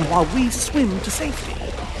these Endermen while we swim to safety.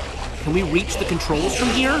 Can we reach the controls from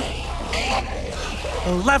here?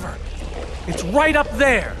 The lever. It's right up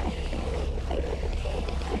there.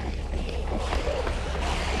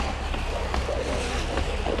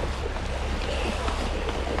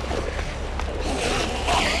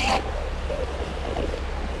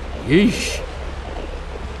 Yeesh.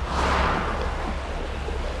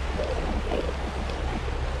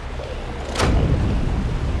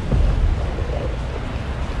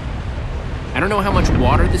 I don't know how much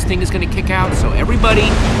water this thing is going to kick out, so everybody...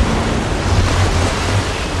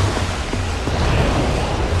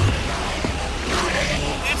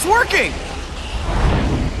 It's working!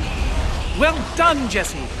 Well done,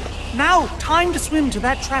 Jesse. Now, time to swim to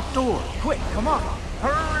that trapdoor. Quick, come on.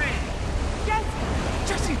 Hurry!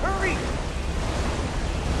 Jesse, hurry!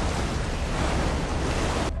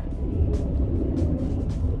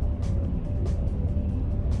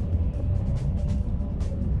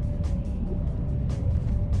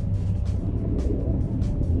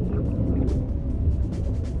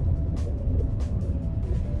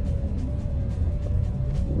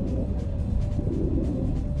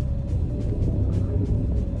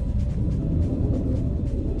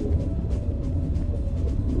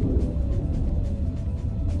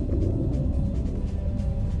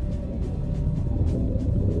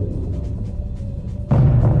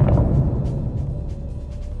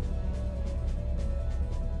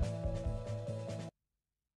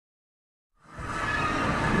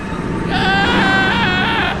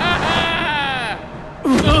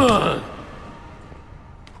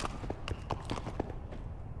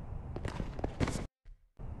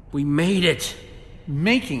 We made it.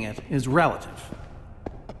 Making it is relative.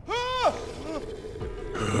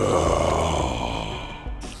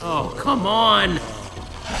 Oh, come on.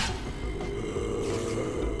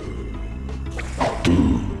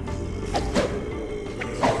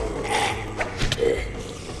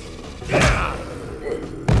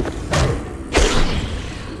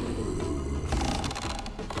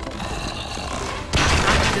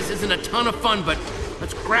 isn't a ton of fun, but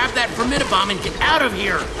let's grab that formidabomb and get out of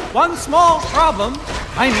here. One small problem.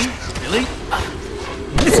 Tiny, really.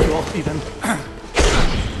 Minuscule, even.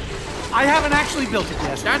 I haven't actually built it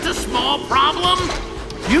yet. That's a small problem?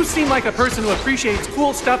 You seem like a person who appreciates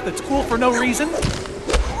cool stuff that's cool for no reason.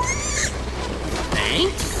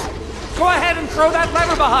 Thanks. Go ahead and throw that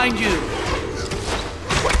lever behind you.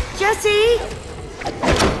 Jesse!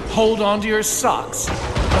 Hold on to your socks,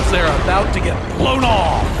 because they're about to get blown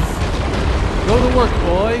off. Go to work,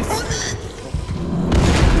 boys.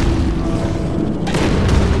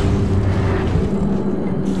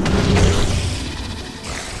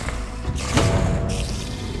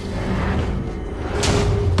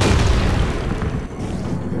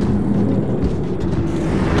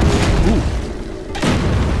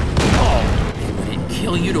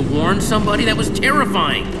 Warn somebody? That was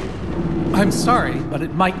terrifying. I'm sorry, but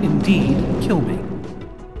it might indeed kill me.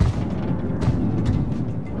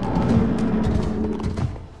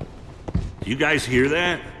 You guys hear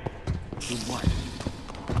that? What?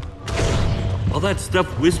 All that stuff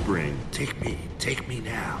whispering, take me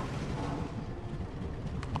now.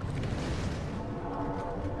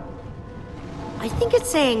 I think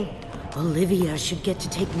it's saying Olivia should get to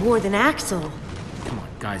take more than Axel. Come on,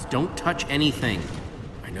 guys, don't touch anything.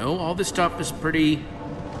 I know all this stuff is pretty...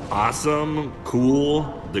 awesome,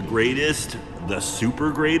 cool, the greatest, the super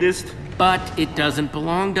greatest. But it doesn't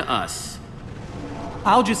belong to us.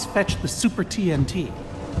 I'll just fetch the Super TNT.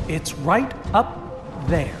 It's right up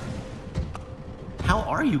there. How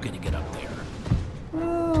are you gonna get up there?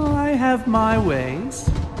 Oh, I have my ways.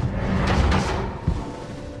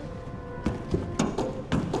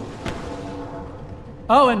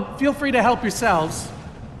 Oh, and feel free to help yourselves.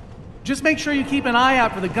 Just make sure you keep an eye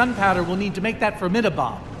out for the gunpowder we'll need to make that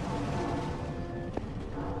formidabomb.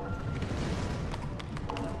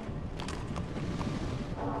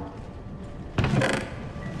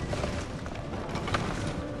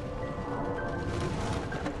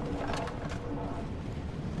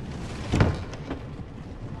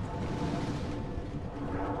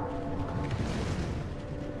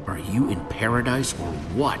 Are you in paradise or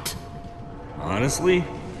what? Honestly,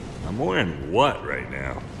 I'm wearing what right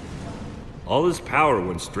now? All this power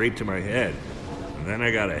went straight to my head, and then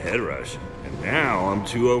I got a head rush, and now I'm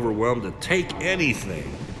too overwhelmed to take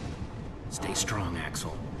anything. Stay strong,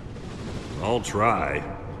 Axel. I'll try.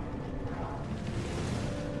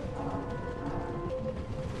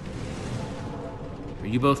 Are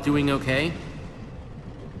you both doing okay?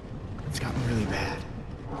 It's gotten really bad.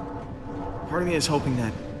 Part of me is hoping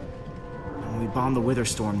that when we bomb the Wither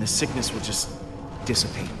Storm, this sickness will just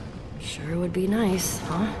dissipate. Sure would be nice,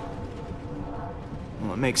 huh?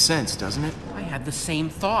 Well, it makes sense, doesn't it? I had the same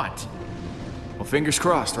thought. Well, fingers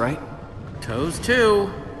crossed, right? Toes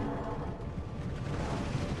too.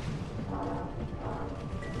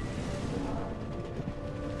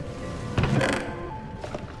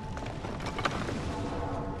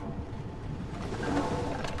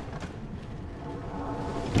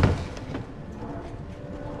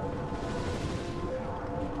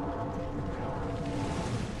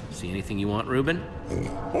 See anything you want, Reuben?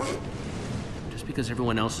 Just because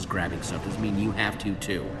everyone else is grabbing stuff doesn't mean you have to,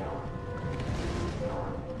 too.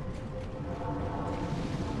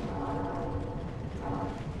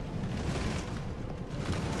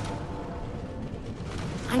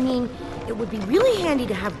 I mean, it would be really handy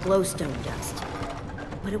to have glowstone dust.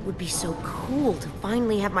 But it would be so cool to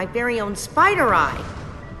finally have my very own spider eye.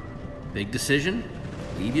 Big decision?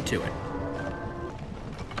 Leave you to it.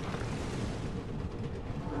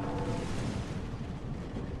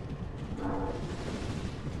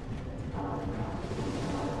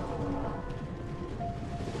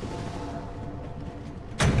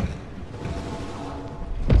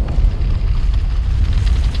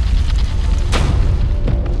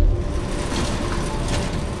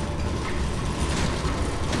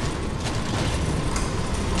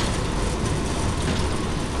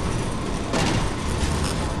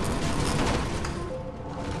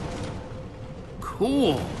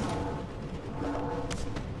 Cool.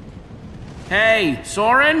 Hey,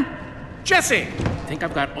 Soren? Jesse! I think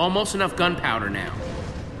I've got almost enough gunpowder now.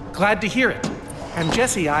 Glad to hear it. And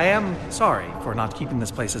Jesse, I am sorry for not keeping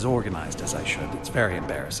this place as organized as I should. It's very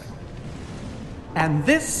embarrassing. And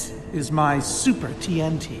this is my Super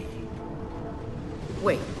TNT.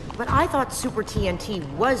 Wait, but I thought Super TNT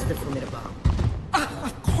was the formidabomb.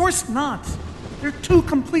 Of course not. They're two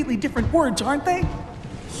completely different words, aren't they?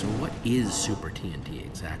 So what is Super TNT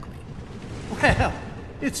exactly? Well,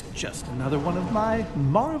 it's just another one of my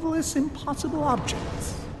marvelous impossible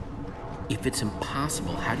objects. If it's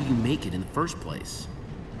impossible, how do you make it in the first place?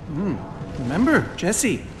 Remember,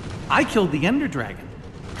 Jesse, I killed the Ender Dragon.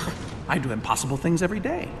 I do impossible things every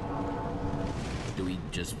day. Do we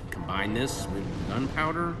just combine this with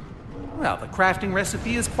gunpowder? Well, the crafting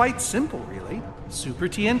recipe is quite simple, really. Super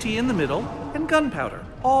TNT in the middle and gunpowder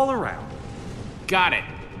all around. Got it.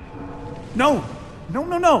 No.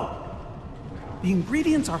 The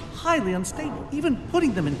ingredients are highly unstable. Even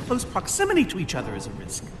putting them in close proximity to each other is a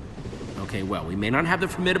risk. Okay, well, we may not have the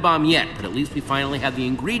formidabomb yet, but at least we finally have the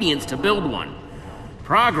ingredients to build one.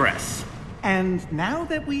 Progress. And now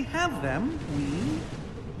that we have them,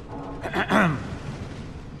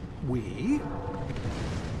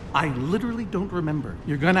 I literally don't remember.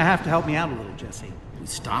 You're gonna have to help me out a little, Jesse. We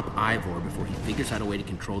stop Ivor before he figures out a way to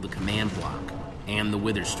control the command block and the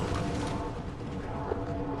Witherstorm.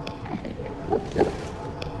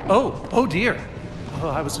 Oh dear. Oh,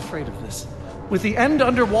 I was afraid of this. With the end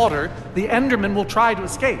underwater, the Endermen will try to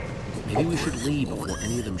escape. Maybe we should leave before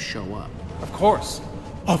any of them show up. Of course.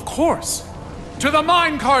 Of course. To the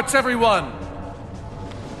mine carts, everyone!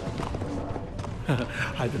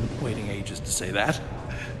 I've been waiting ages to say that.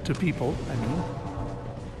 To people, I mean.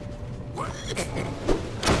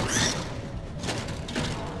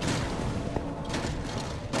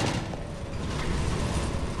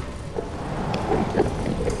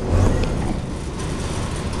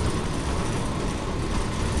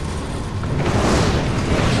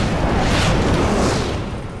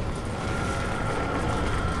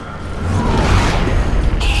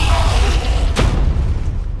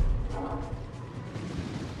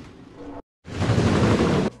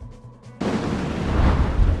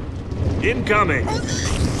 Incoming!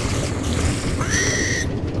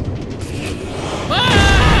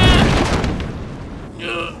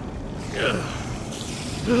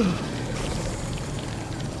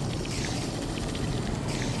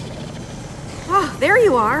 Oh, there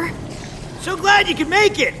you are. So glad you could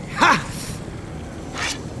make it! Ha!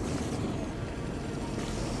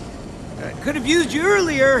 I could have used you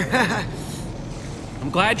earlier.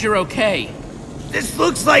 I'm glad you're okay. This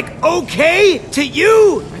looks like okay to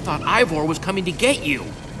you? I thought Ivor was coming to get you.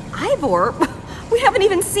 Ivor? We haven't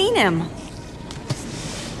even seen him.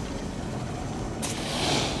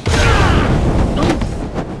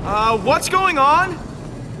 What's going on?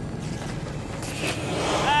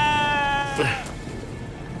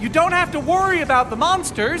 You don't have to worry about the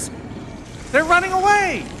monsters. They're running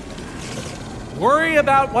away. Worry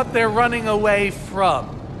about what they're running away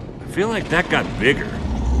from. I feel like that got bigger.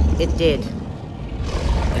 It did.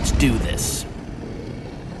 Let's do this.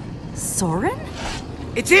 Soren?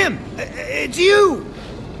 It's him! It's you!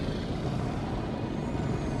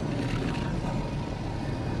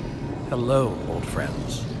 Hello, old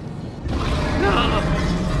friends.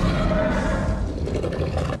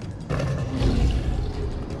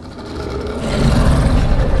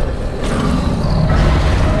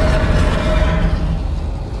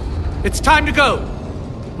 It's time to go.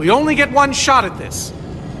 We only get one shot at this.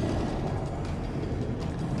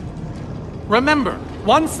 Remember,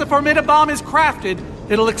 once the formidabomb is crafted,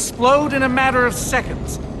 it'll explode in a matter of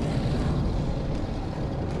seconds.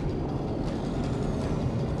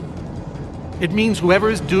 It means whoever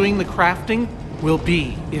is doing the crafting will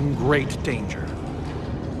be in great danger.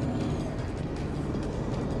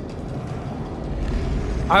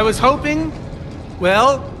 I was hoping,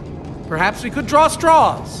 well, perhaps we could draw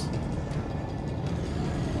straws.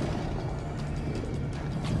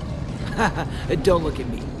 Don't look at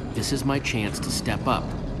me. This is my chance to step up.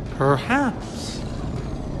 Perhaps.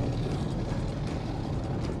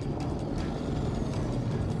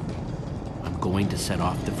 I'm going to set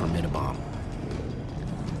off the formidabomb.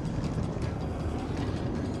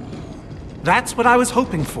 That's what I was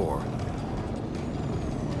hoping for.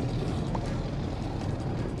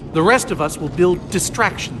 The rest of us will build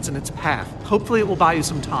distractions in its path. Hopefully it will buy you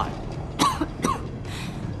some time.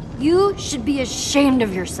 You should be ashamed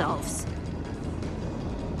of yourselves.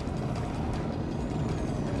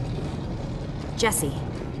 Jesse,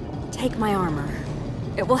 take my armor.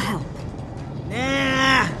 It will help.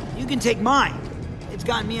 Nah, you can take mine. It's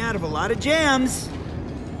gotten me out of a lot of jams.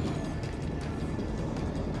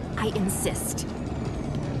 I insist.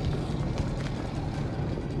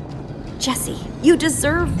 Jesse, you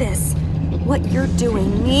deserve this. What you're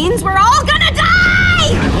doing means we're all gonna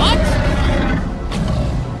die! What?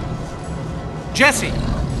 Jesse,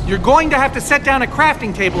 you're going to have to set down a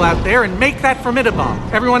crafting table out there and make that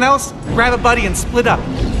formidabomb. Everyone else, grab a buddy and split up.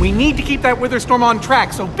 We need to keep that Witherstorm on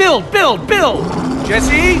track, so build!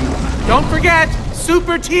 Jesse, don't forget,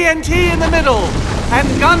 Super TNT in the middle, and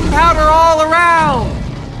gunpowder all around!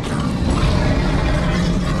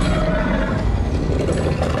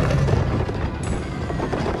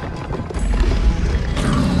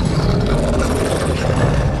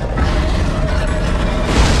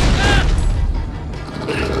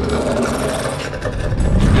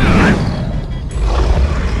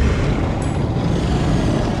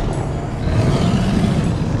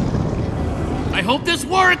 hope this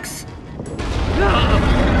works!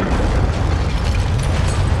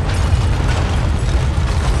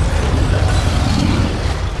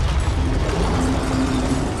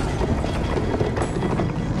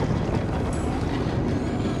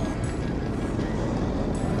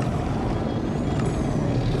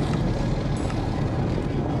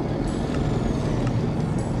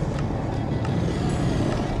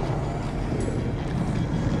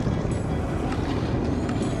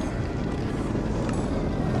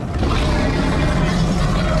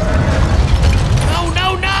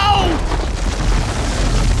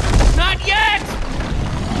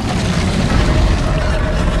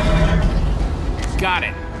 Got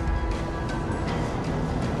it.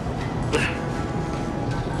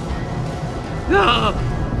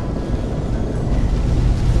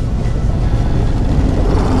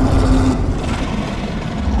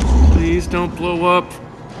 Please don't blow up.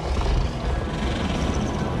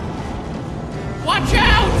 Watch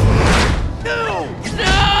out! No!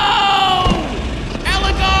 No!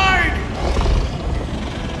 Ellegaard!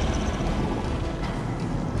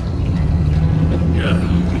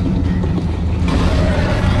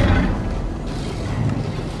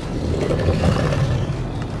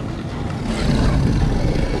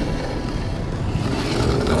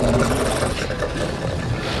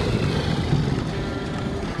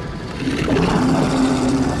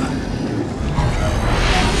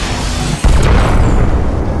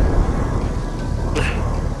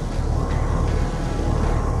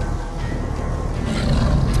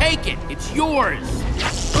 Take it! It's yours!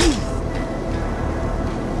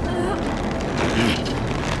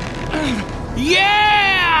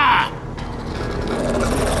 Yeah!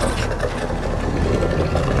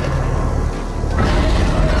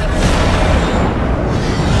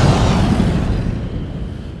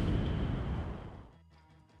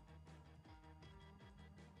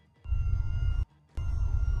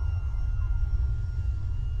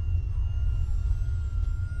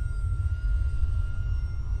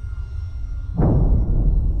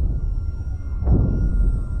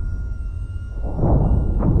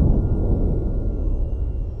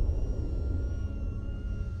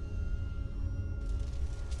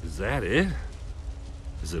 Is that it?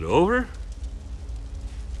 Is it over?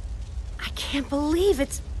 I can't believe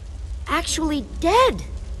it's actually dead.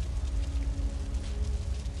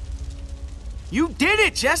 You did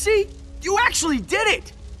it, Jesse! You actually did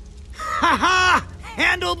it! Ha ha!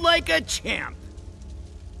 Handled like a champ.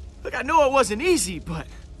 Look, I know it wasn't easy, but...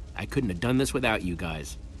 I couldn't have done this without you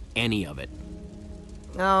guys. Any of it.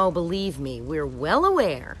 Oh, believe me, we're well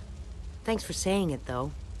aware. Thanks for saying it,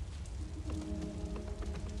 though.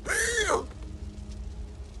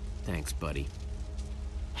 Thanks, buddy.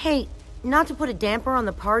 Hey, not to put a damper on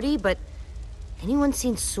the party, but anyone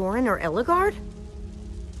seen Soren or Ellegaard?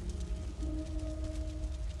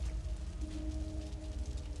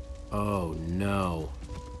 Oh, no.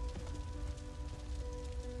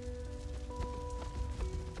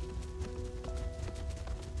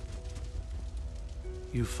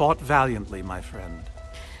 You fought valiantly, my friend.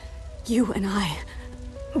 You and I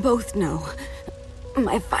both know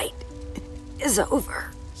my fight is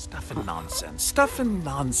over. Stuff and nonsense. Stuff and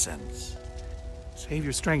nonsense. Save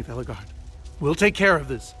your strength, Ellegaard. We'll take care of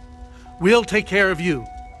this. We'll take care of you.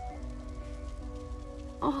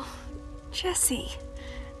 Oh, Jesse.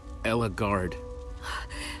 Ellegaard.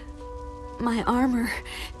 My armor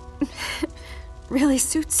really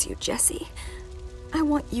suits you, Jesse. I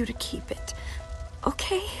want you to keep it,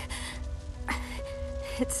 okay?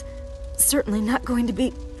 It's certainly not going to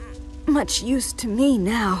be much use to me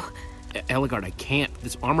now. Ellegaard, I can't.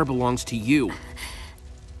 This armor belongs to you.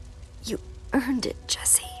 You earned it,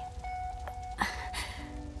 Jesse.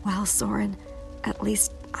 Well, Soren, at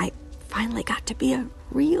least I finally got to be a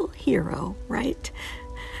real hero, right?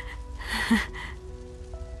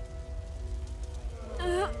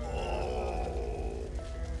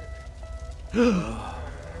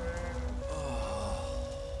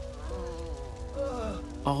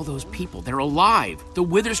 All those people, they're alive. The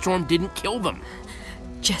Witherstorm didn't kill them.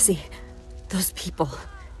 Jesse, those people,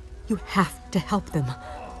 you have to help them.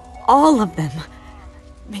 All of them.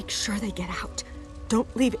 Make sure they get out.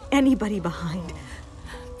 Don't leave anybody behind.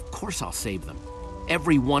 Of course I'll save them.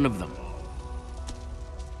 Every one of them.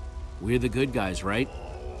 We're the good guys, right?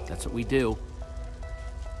 That's what we do.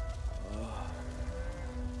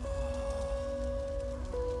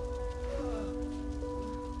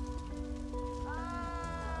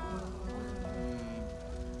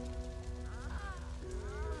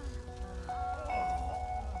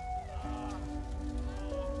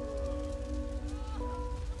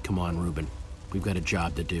 Come on, Reuben. We've got a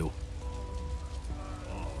job to do.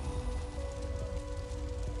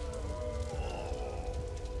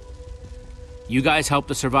 You guys help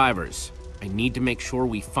the survivors. I need to make sure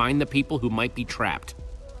we find the people who might be trapped.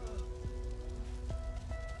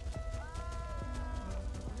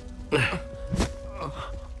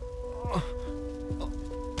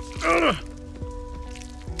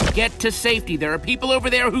 Get to safety. There are people over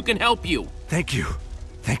there who can help you. Thank you.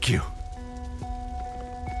 Thank you.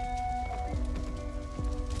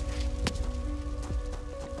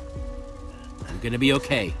 I'm gonna be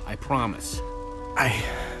okay, I promise.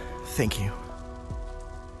 Thank you.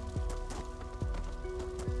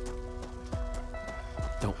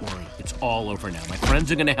 Don't worry, it's all over now. My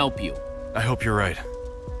friends are gonna help you. I hope you're right.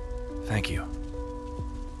 Thank you.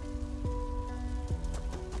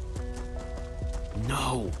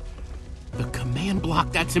 No. The command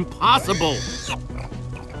block, that's impossible.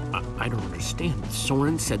 I don't understand.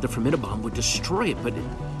 Soren said the Formidabomb would destroy it, but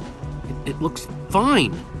it looks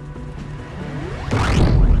fine.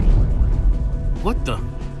 What the?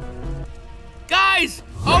 Guys!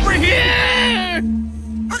 Over here!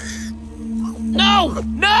 No!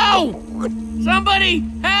 No! Somebody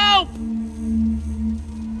help!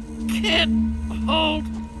 Can't hold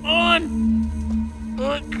on.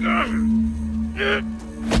 Oh, God.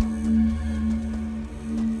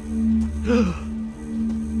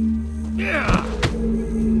 Yeah.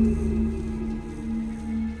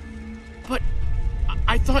 But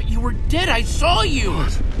I thought you were dead. I saw you.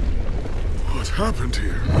 What happened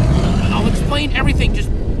here? I'll explain everything, just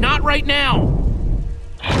not right now.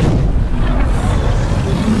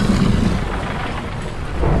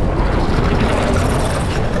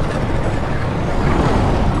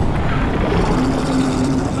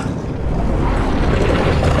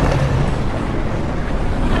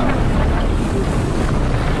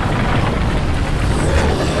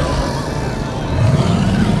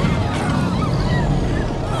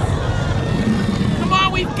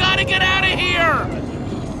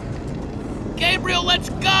 Gabriel, let's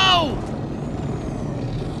go!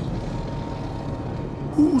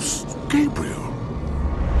 Who's Gabriel?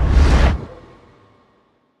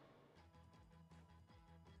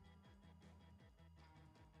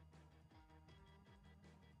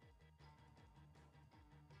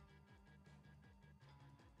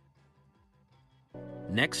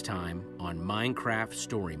 Next time on Minecraft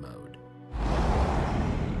Story Mode.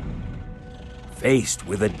 Faced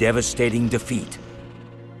with a devastating defeat,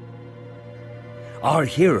 our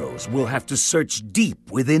heroes will have to search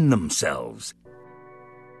deep within themselves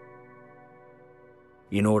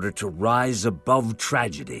in order to rise above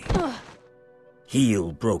tragedy,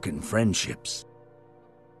 heal broken friendships,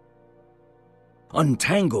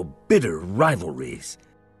 untangle bitter rivalries,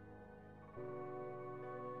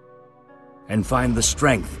 and find the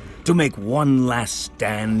strength to make one last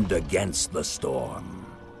stand against the storm.